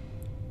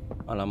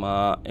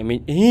 Alamak.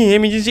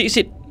 Emergency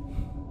exit.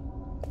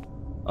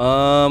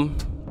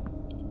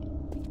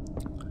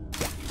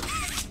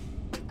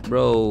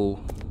 Bro.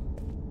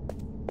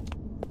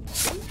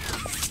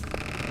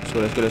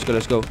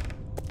 Let's go.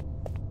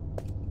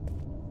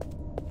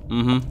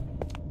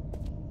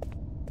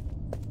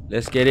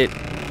 Let's get it.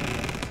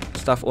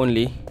 Stuff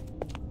only.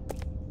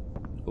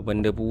 Apa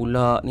benda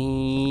pula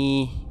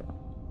ni?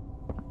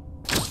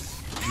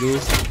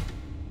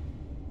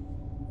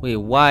 Wait,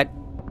 what?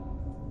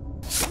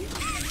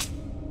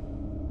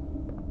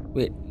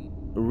 Wait,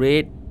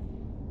 red,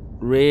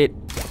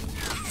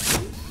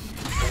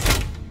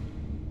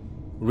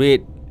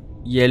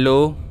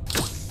 yellow,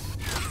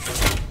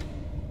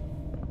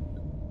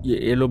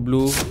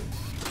 blue,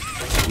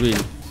 green.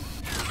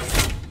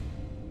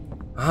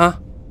 Huh?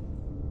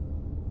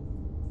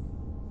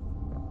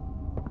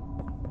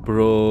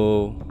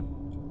 Bro,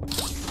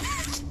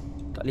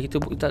 tak boleh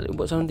kita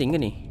buat something ke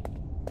ni?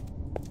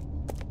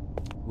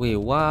 Wait,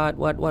 what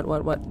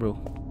bro?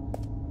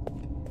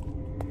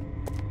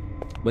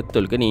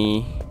 Betul ke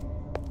ni?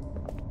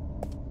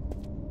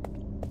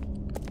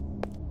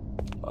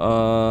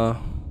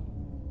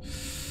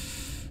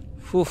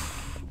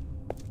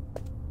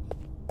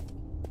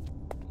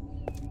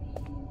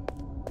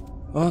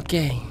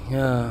 Okay,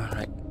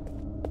 right.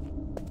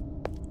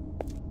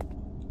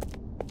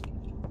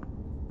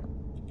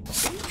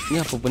 Ni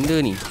apa benda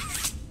ni?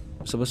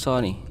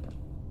 Besar-besar ni.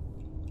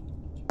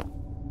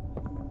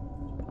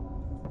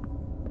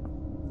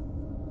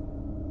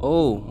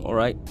 Oh,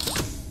 alright.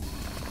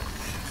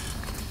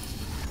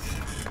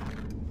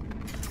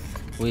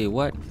 Wait,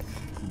 what?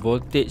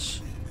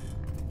 Voltage.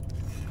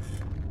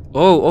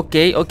 Oh,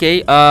 okay.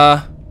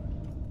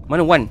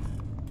 Mana one?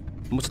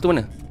 Nombor satu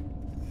mana?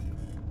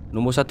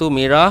 Nombor satu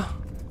merah,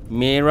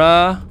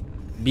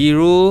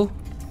 biru,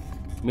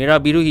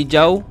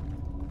 hijau,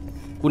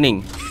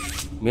 kuning.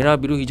 Merah,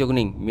 biru, hijau,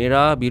 kuning.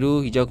 Merah,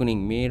 biru, hijau,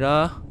 kuning.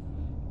 Merah,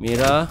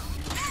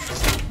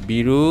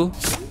 biru,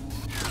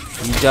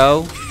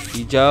 hijau,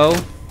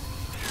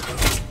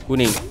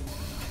 kuning.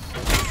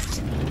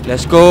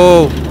 Let's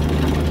go.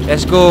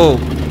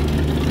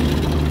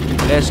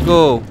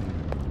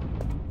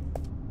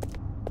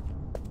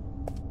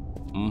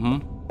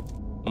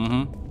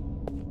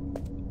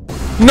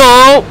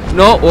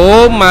 No.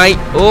 Oh my.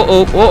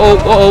 Oh,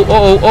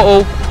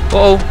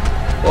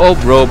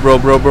 bro.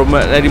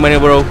 Dari mana,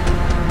 bro?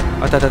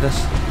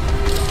 Atas.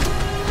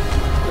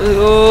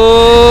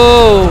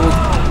 Oh,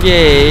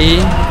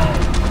 okay.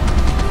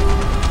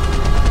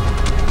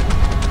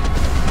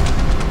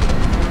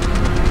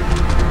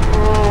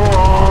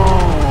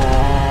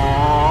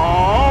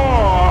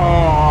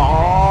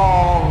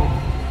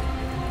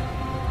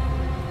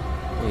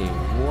 Wait,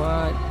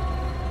 what?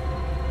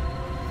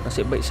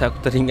 Nasib baik saya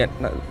aku teringat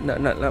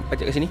nak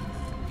pacak kat sini.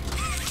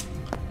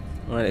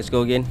 Alright, let's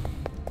go again.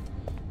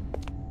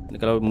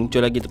 Kalau muncul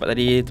lagi tempat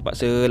tadi,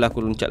 terpaksa lah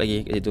aku loncat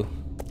lagi kat situ.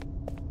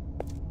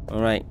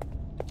 Alright.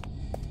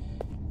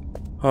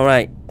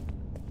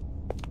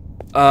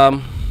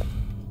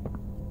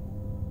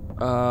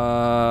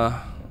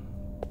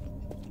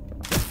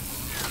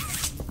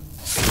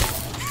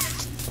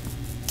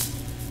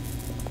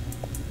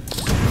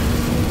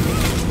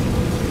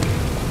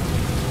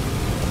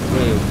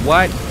 Wait,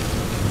 what?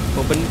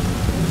 Open?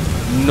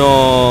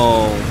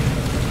 No.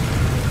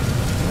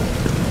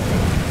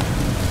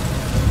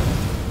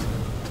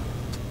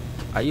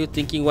 Are you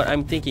thinking what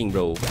I'm thinking,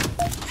 bro?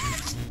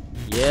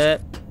 Yep.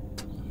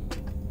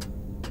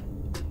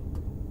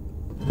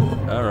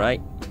 Alright.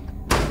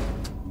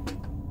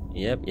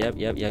 Yep.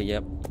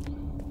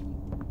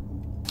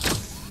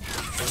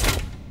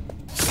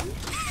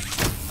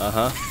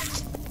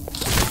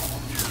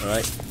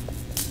 Alright.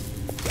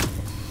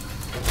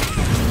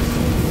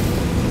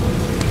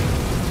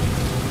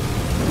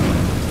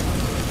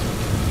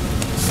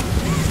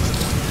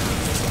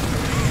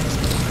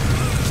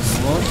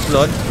 More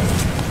slot.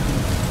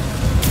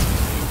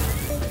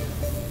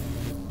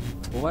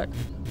 What?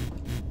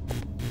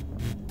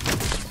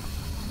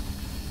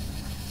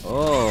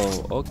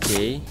 Oh,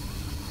 okay.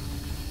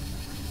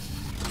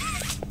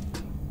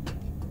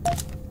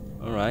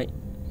 Alright.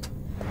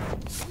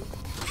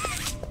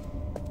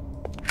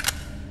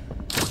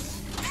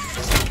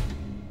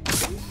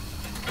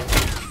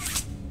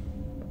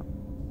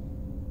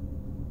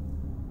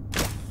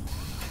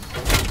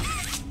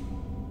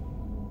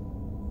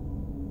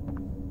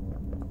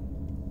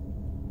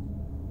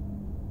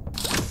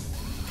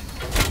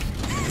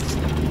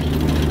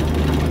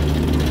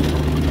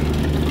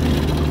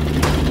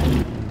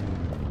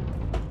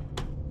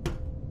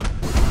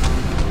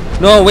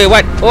 No, wait,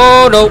 what?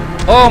 Oh no!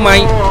 Oh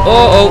my!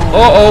 Oh!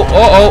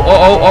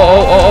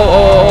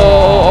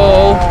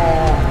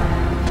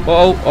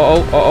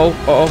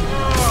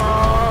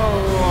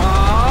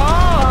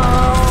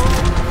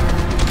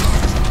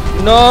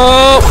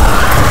 No!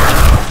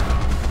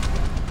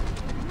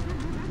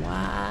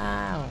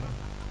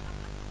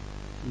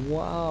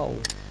 Wow!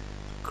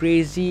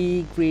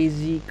 Crazy!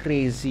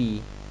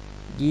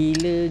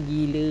 Gila!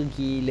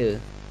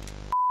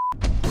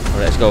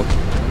 Alright, let's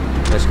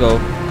go.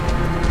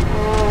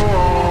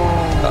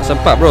 Tak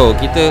sempat, bro.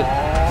 Kita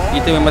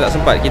memang tak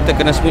sempat. Kita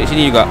kena smooth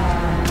sini juga.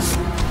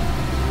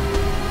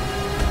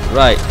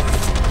 Alright.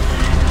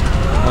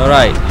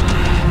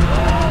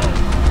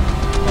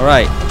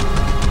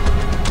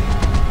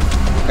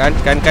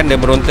 Kan dia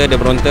beronta.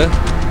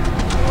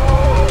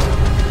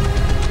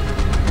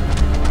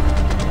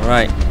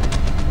 Alright.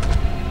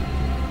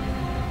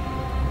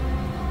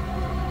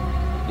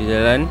 Di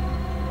jalan.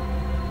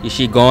 Is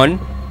she gone?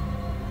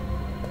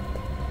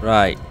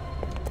 Right.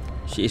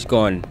 She is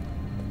gone.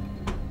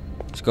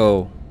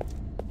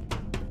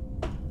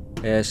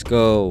 Let's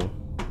go.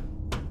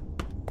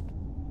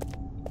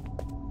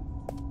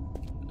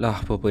 Lah,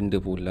 apa benda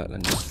pula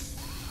kan?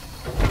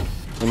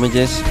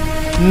 Emergency.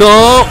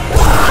 No.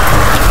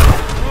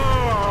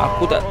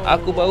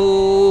 Aku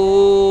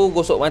baru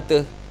gosok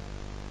mata.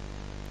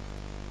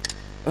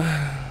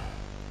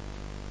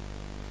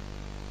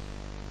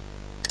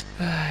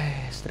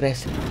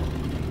 Stres.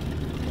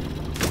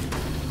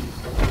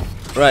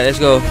 Right,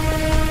 let's go.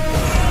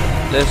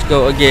 Let's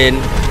go again.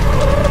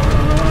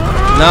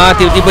 Nah,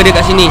 tiba-tiba dia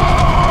kat sini.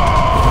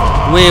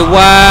 Wait,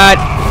 what?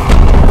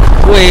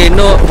 Wait,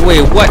 no.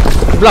 Wait, what?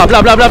 Blah,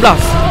 blah, blah, blah, blah.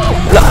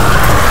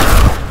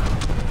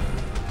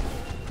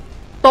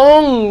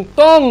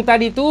 Tong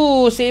tadi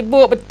tu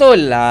sibuk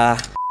betul lah.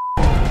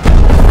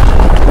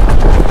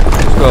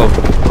 Let's go.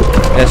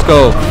 Let's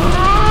go.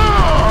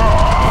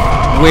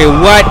 Wait,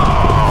 what?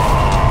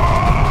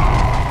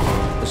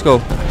 Let's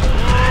go.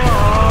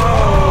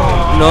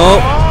 No.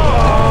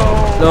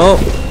 No.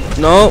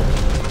 No.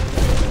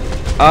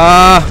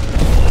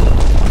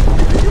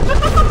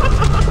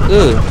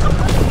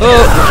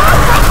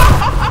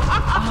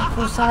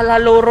 Aku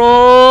salah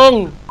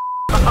lorong.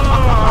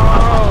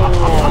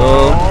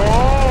 Go.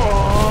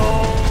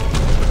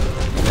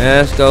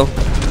 Let's go.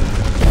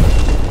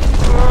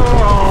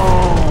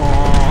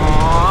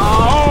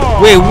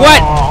 Wait,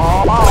 what?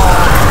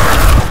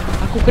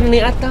 Aku kena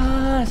naik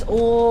atas.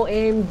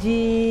 OMG.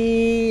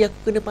 Aku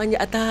kena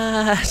panjat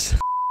atas.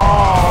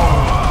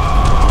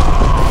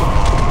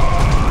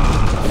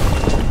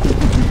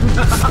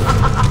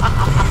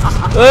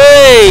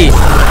 Hey!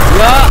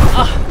 Ya.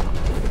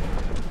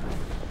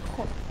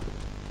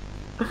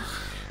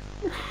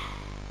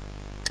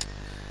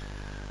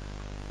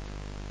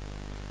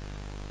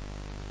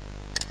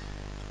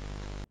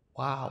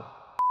 Wow.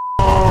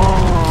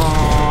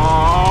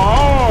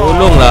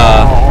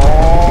 Tolonglah.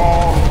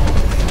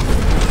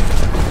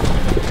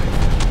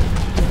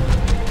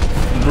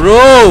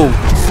 Bro.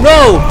 No.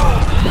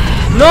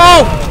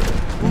 No.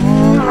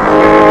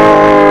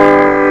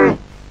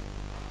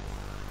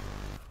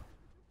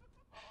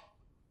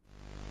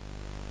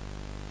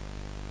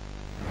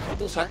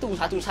 Satu.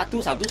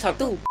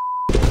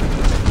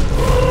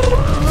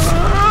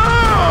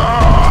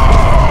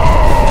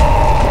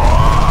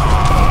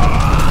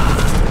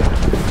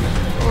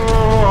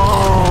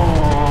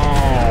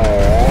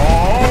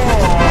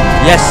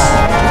 Yes.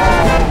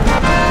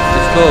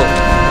 Let's go.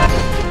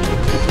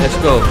 Let's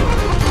go.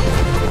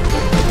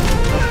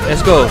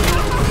 Let's go.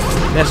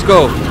 Let's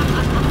go.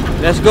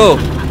 Let's go.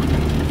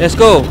 Let's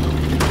go.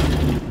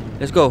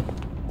 Let's go.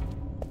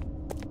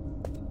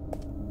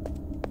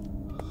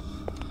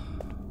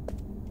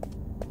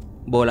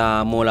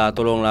 Bola, mola,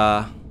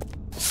 tolonglah.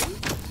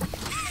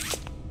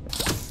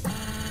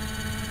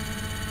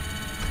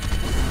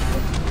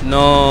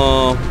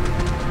 No.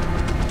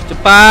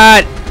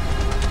 Cepat.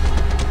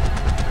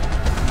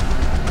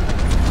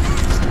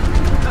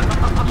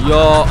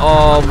 Ya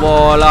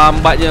Allah,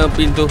 lambatnya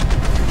pintu.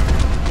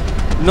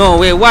 No,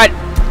 wait, what?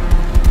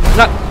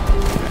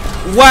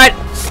 What?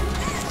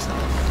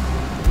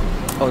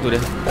 Oh, tu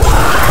dia.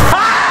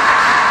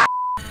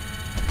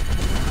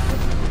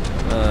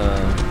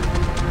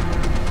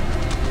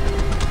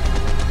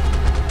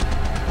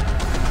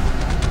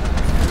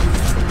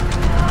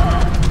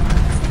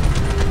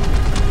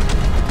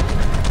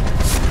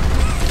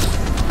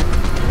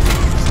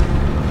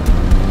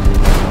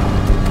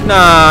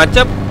 Nah,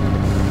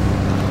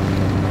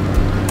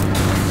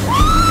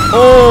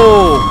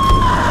 oh,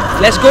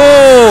 let's go.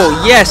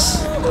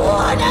 Yes.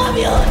 What have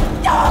you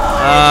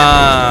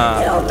done?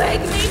 You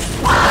make me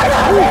part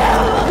of you.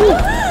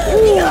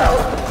 You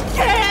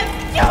can't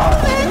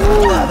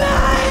do this to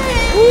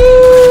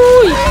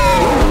me.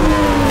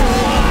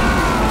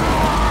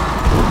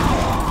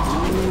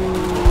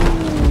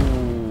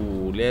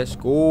 Let's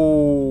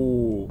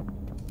go.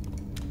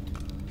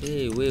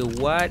 Hey, wait,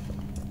 what?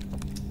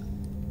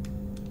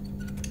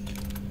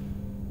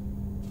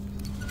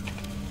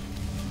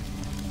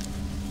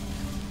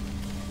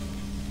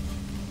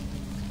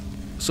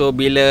 So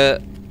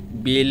bila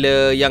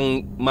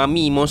yang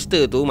Mamee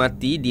monster tu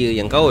mati, dia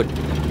yang kaut.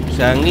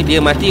 Sekarang ni dia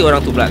mati,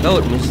 orang tu pula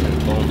kaut. Mesti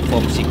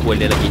confirm sequel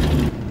dia lagi.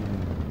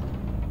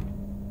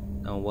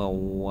 Oh wow,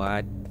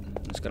 what?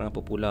 Sekarang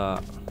apa pula?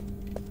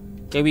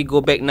 Can we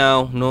go back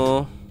now?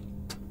 No.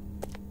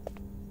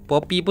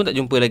 Poppy pun tak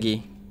jumpa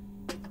lagi.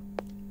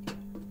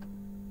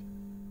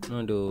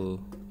 Aduh.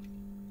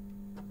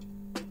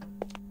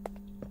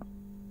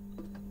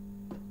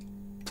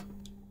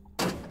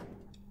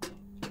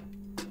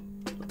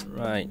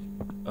 Right.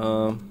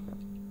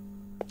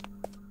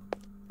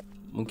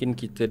 Mungkin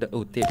kita dah.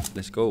 Oh, tape.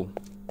 Let's go.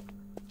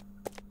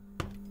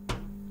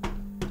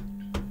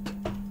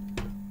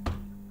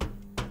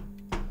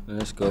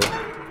 Let's go.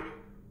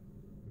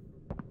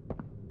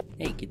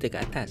 Hey, kita ke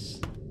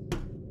atas.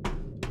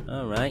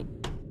 Alright.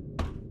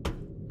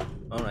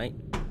 Alright.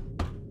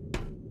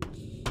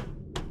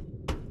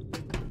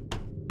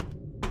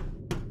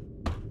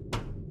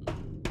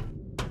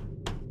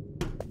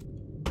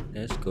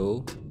 Let's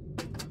go.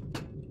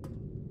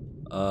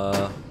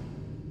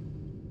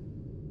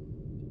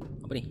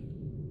 Apa ni?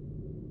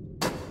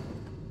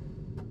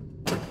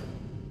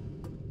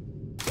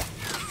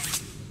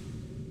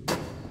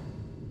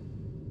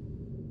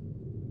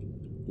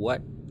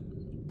 What?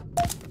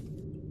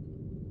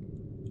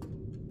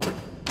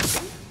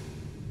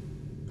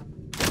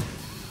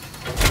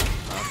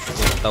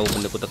 Aku tak tahu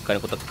benda aku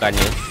tekan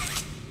je.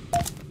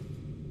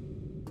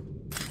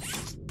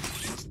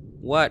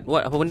 What?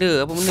 Apa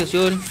benda? Apa benda,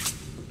 Syul?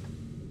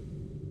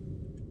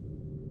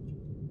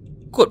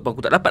 Kod pun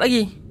aku tak dapat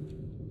lagi.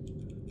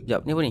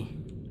 Sekejap, ni apa ni?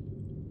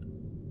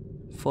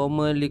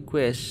 Formal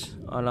request.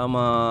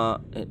 Alamak,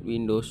 add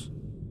Windows.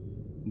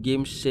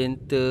 Game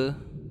Center.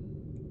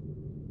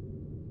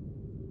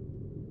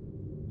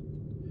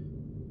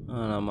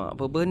 Alamak,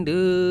 apa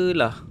benda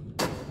lah.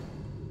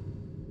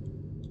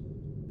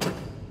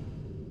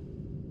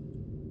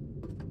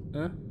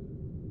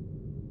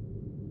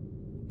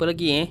 Apa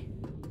lagi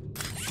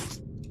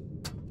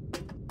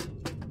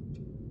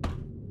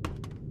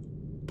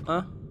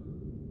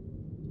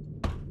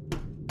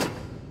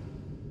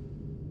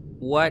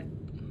What?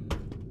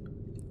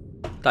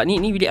 Tak, ni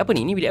bilik apa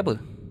ni? Ni bilik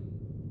apa?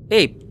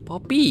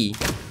 Poppy.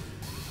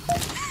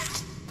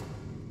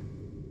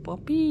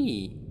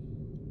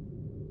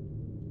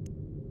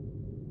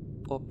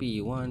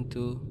 Poppy, 1,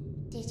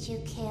 2. Did you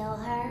kill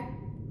her?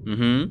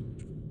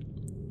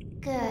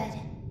 Good.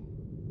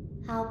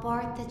 I'll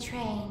board the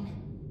train.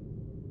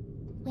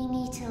 We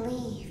need to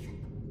leave.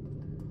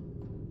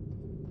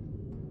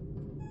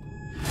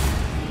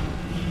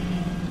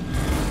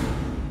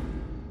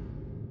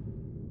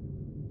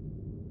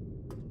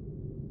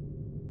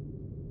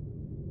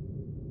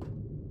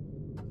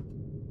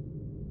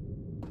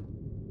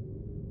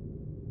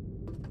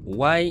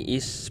 Why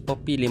is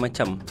Poppy lain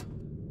macam?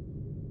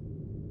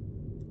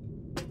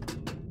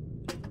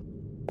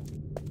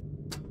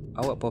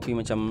 Awak Poppy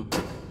macam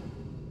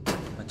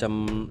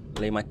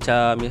lain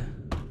macam je.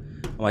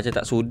 Macam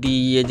tak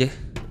sudi aje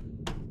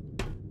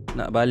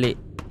nak balik.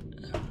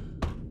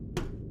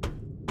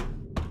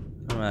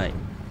 Alright,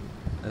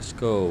 let's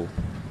go.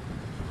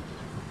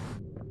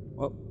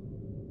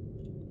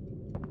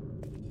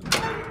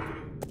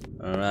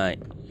 Alright,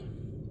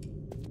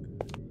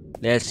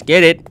 let's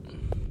get it.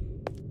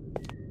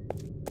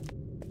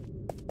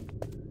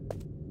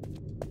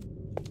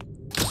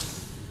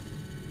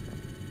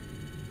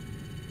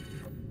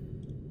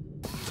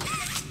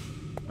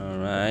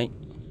 Alright.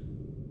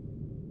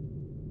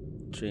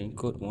 Train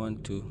code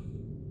 1, 2.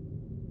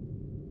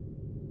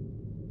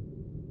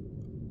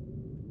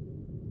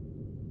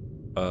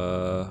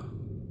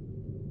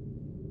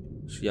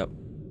 Siap.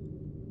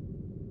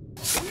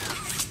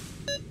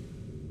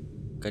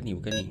 Bukan ni.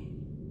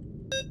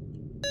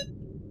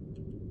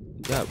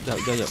 Jap.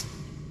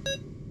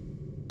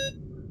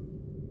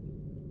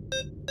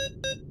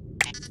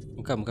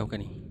 Bukan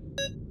ni.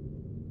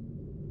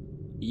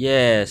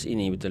 Yes,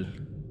 ini betul.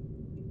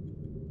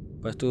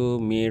 Lepas tu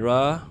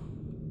merah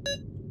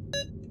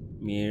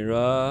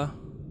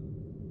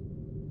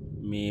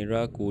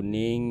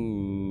kuning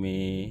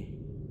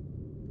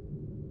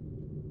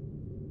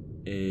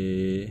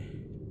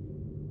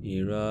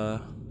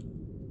merah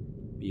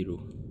biru.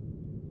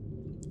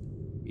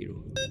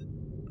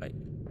 Right.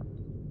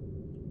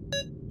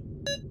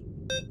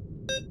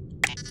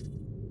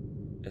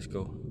 Let's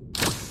go.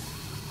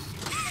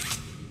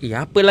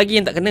 Apa lagi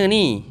yang tak kena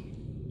ni?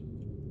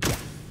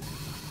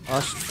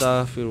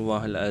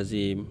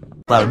 Astaghfirullahalazim.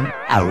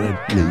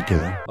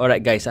 Alright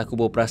guys, aku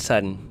baru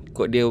perasan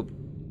kod dia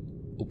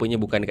rupanya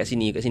bukan dekat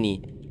sini.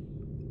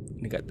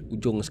 Dekat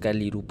ujung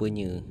sekali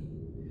rupanya.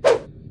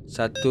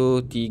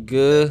 1, 3,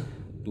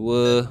 2, 4.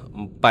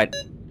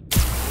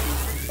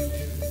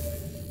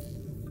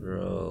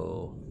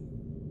 Bro,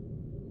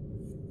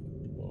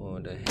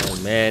 what the hell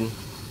man.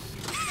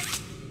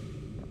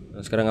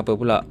 Sekarang apa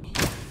pula?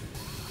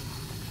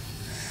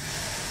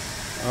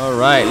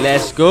 Alright,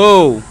 let's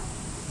go.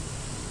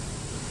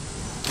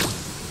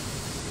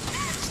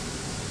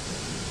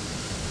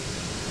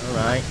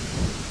 Alright.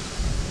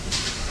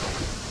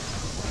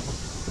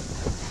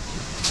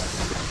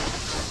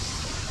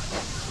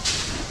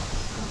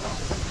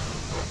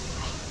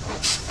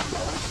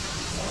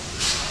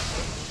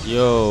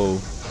 Yo.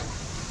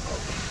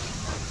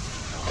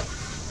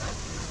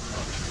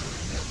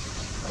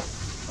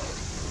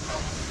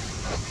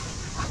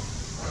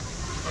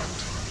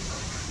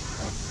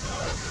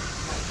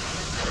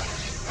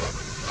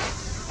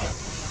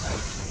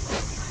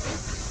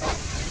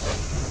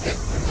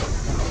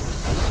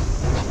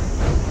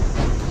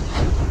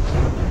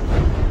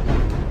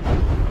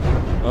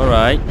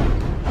 Alright.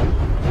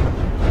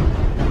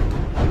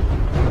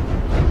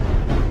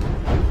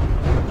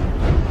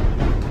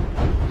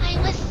 I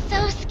was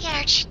so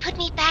scared she'd put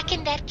me back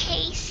in that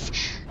case.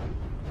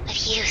 But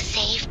you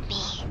saved me.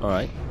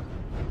 Alright.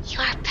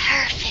 You're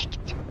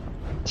perfect.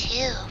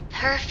 Too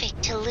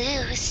perfect to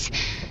lose.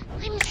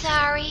 I'm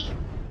sorry.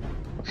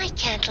 I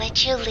can't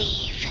let you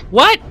leave.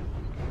 What?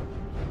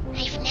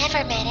 I've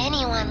never met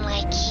anyone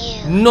like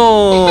you.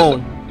 No.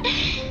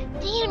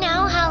 Do you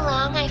know how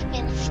long I've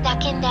been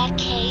stuck in that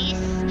case?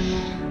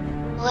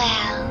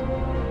 Well,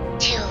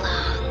 too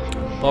long.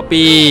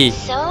 Poppy.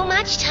 So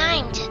much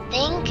time to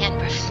think and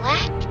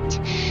reflect.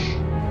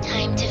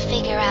 Time to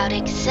figure out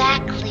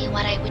exactly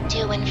what I would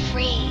do when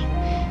free.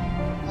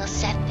 We'll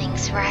set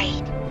things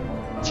right.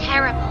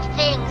 Terrible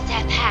things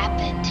have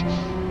happened.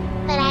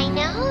 But I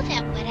know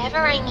that whatever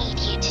I need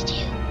you to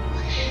do,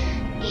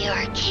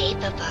 you're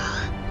capable.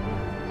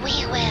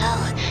 We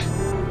will.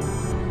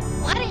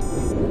 What if...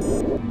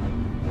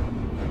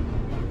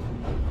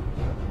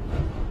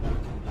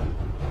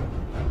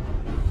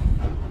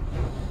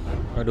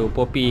 Aduh,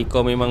 Poppy,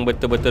 kau memang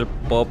betul-betul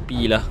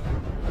Poppy lah.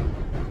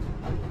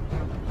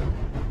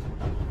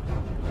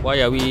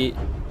 Why are we...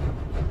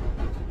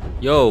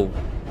 Yo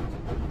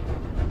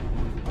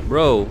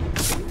Bro,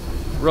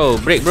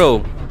 break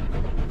bro.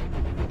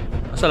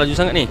 Asal laju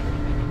sangat ni?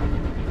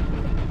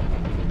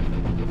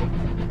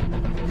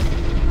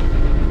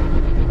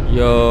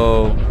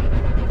 Yo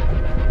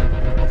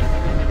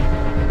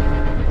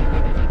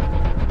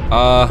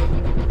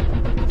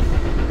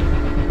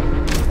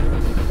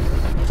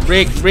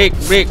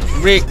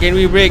Break. Can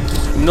we break?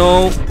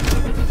 No.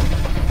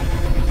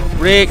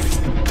 Break.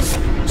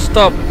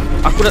 Stop.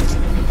 Aku dah...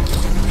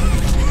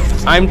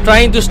 I'm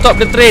trying to stop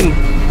the train.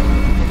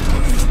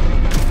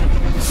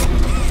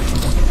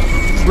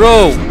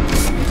 Bro.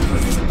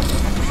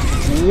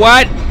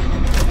 What?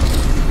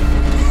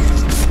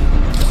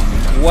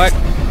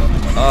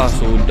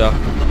 Sudah.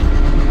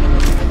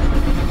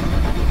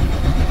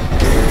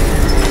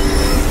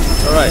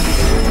 Alright.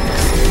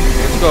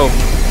 Let's go.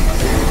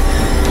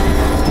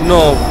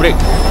 No, break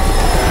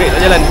tak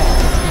jalan.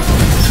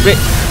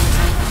 Break.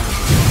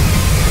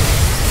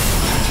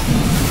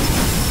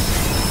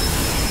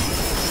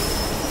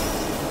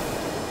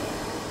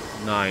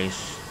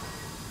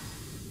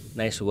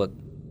 Nice work.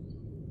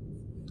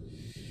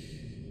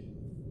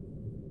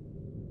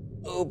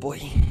 Oh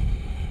boy.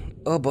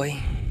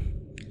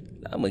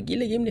 Lama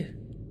gila game dia.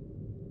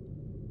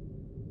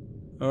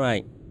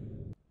 Alright.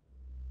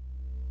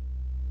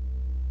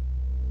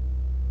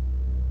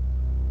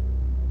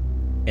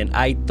 And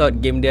I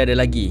thought game dia ada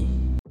lagi.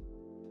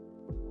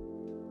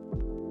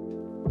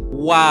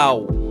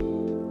 Wow.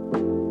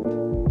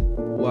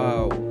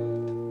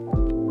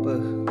 Apa?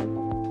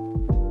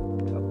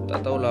 Aku tak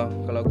tahulah.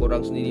 Kalau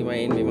korang sendiri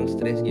main, memang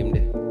stres game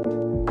dia.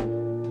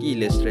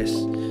 Gila stres.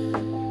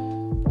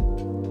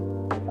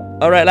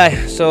 Alright lah.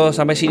 So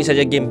sampai sini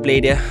saja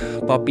gameplay dia.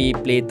 Poppy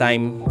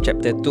Playtime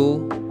Chapter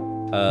 2.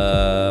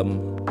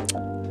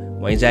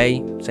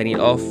 Moanzai signing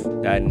off.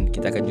 Dan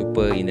kita akan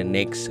jumpa in the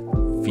next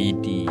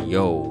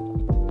video.